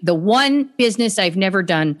 The one business I've never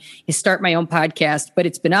done is start my own podcast, but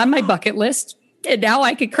it's been on my bucket list. And now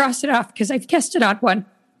I could cross it off because I've guested on one.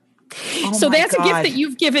 So that's a gift that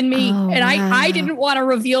you've given me. And I didn't want to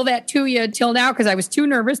reveal that to you until now because I was too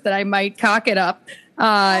nervous that I might cock it up.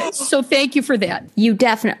 So thank you for that. You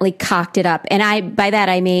definitely cocked it up. And by that,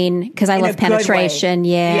 I mean, because I love penetration.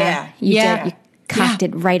 Yeah. You did. You cocked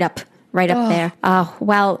it right up there. Oh,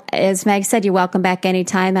 well, as Meg said, you're welcome back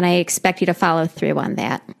anytime. And I expect you to follow through on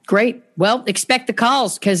that. Great. Well, expect the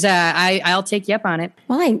calls because I'll take you up on it.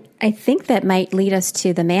 Well, I think that might lead us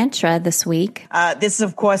to the mantra this week. This is,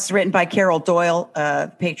 of course, written by Carol Doyle,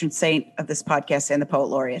 patron saint of this podcast and the poet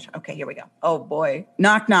laureate. Okay, here we go. Oh, boy.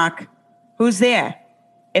 Knock, knock. Who's there?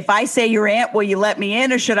 If I say your aunt, will you let me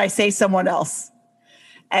in, or should I say someone else?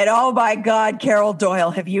 And oh my God, Carol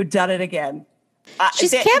Doyle, have you done it again?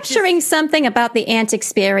 She's capturing something about the aunt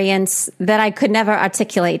experience that I could never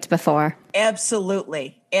articulate before.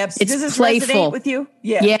 Absolutely. It's Does this playful resonate with you?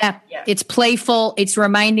 Yeah. It's playful. It's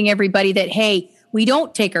reminding everybody that, hey, we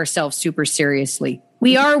don't take ourselves super seriously.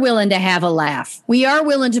 We are willing to have a laugh. We are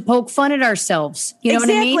willing to poke fun at ourselves. You know what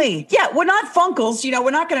I mean? Yeah, we're not funkles. We're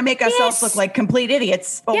not going to make ourselves look like complete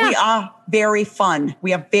idiots, but we are very fun.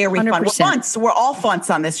 We are very 100%. Fun. We're funts. We're all funts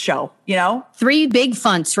on this show, 3 big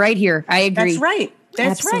funts right here. I agree. That's right.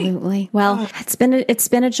 That's Absolutely. Right. Well, it's been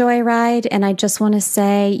a joyride, and I just want to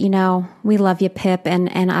say, we love you, Pip,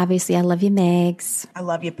 and obviously I love you, Megs. I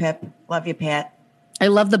love you, Pip. Love you, Pat. I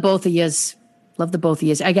love the both of yous. Love the both of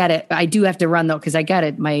you. I got it. I do have to run though because I got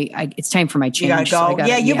it. It's time for my change. You gotta go.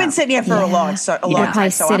 You've been sitting here for a long time.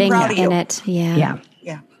 So I'm proud of you. It. Yeah.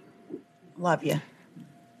 Love you.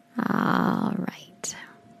 All right.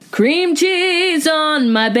 Cream cheese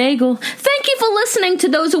on my bagel. Thank you for listening to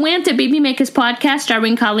Those Who Ant, a Baby Makers podcast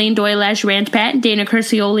starring Colleen Doyle as your Aunt Pat and Dana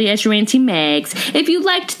Curcioli as your Auntie Megs. If you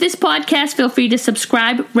liked this podcast, feel free to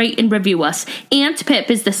subscribe, rate, and review us. Aunt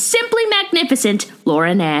Pip is the simply magnificent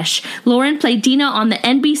Laura Nash. Lauren played Dina on the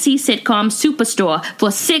NBC sitcom Superstore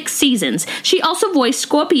for 6 seasons. She also voiced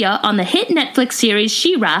Scorpia on the hit Netflix series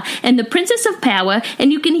She-Ra and The Princess of Power,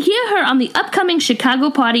 and you can hear her on the upcoming Chicago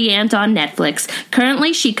Party Aunt on Netflix.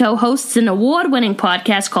 Currently, she co-hosts an award-winning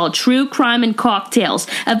podcast called True Crime and Cocktails,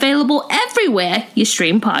 available everywhere you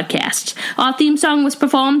stream podcasts. Our theme song was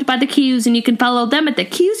performed by The Q's, and you can follow them at The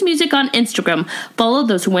Q's Music on Instagram. Follow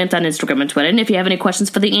Those Who Ant on Instagram and Twitter, and if you have any questions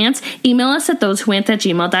for the ants, email us at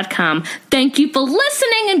thosewhoant@gmail.com. Thank you for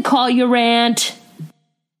listening, and call your aunt.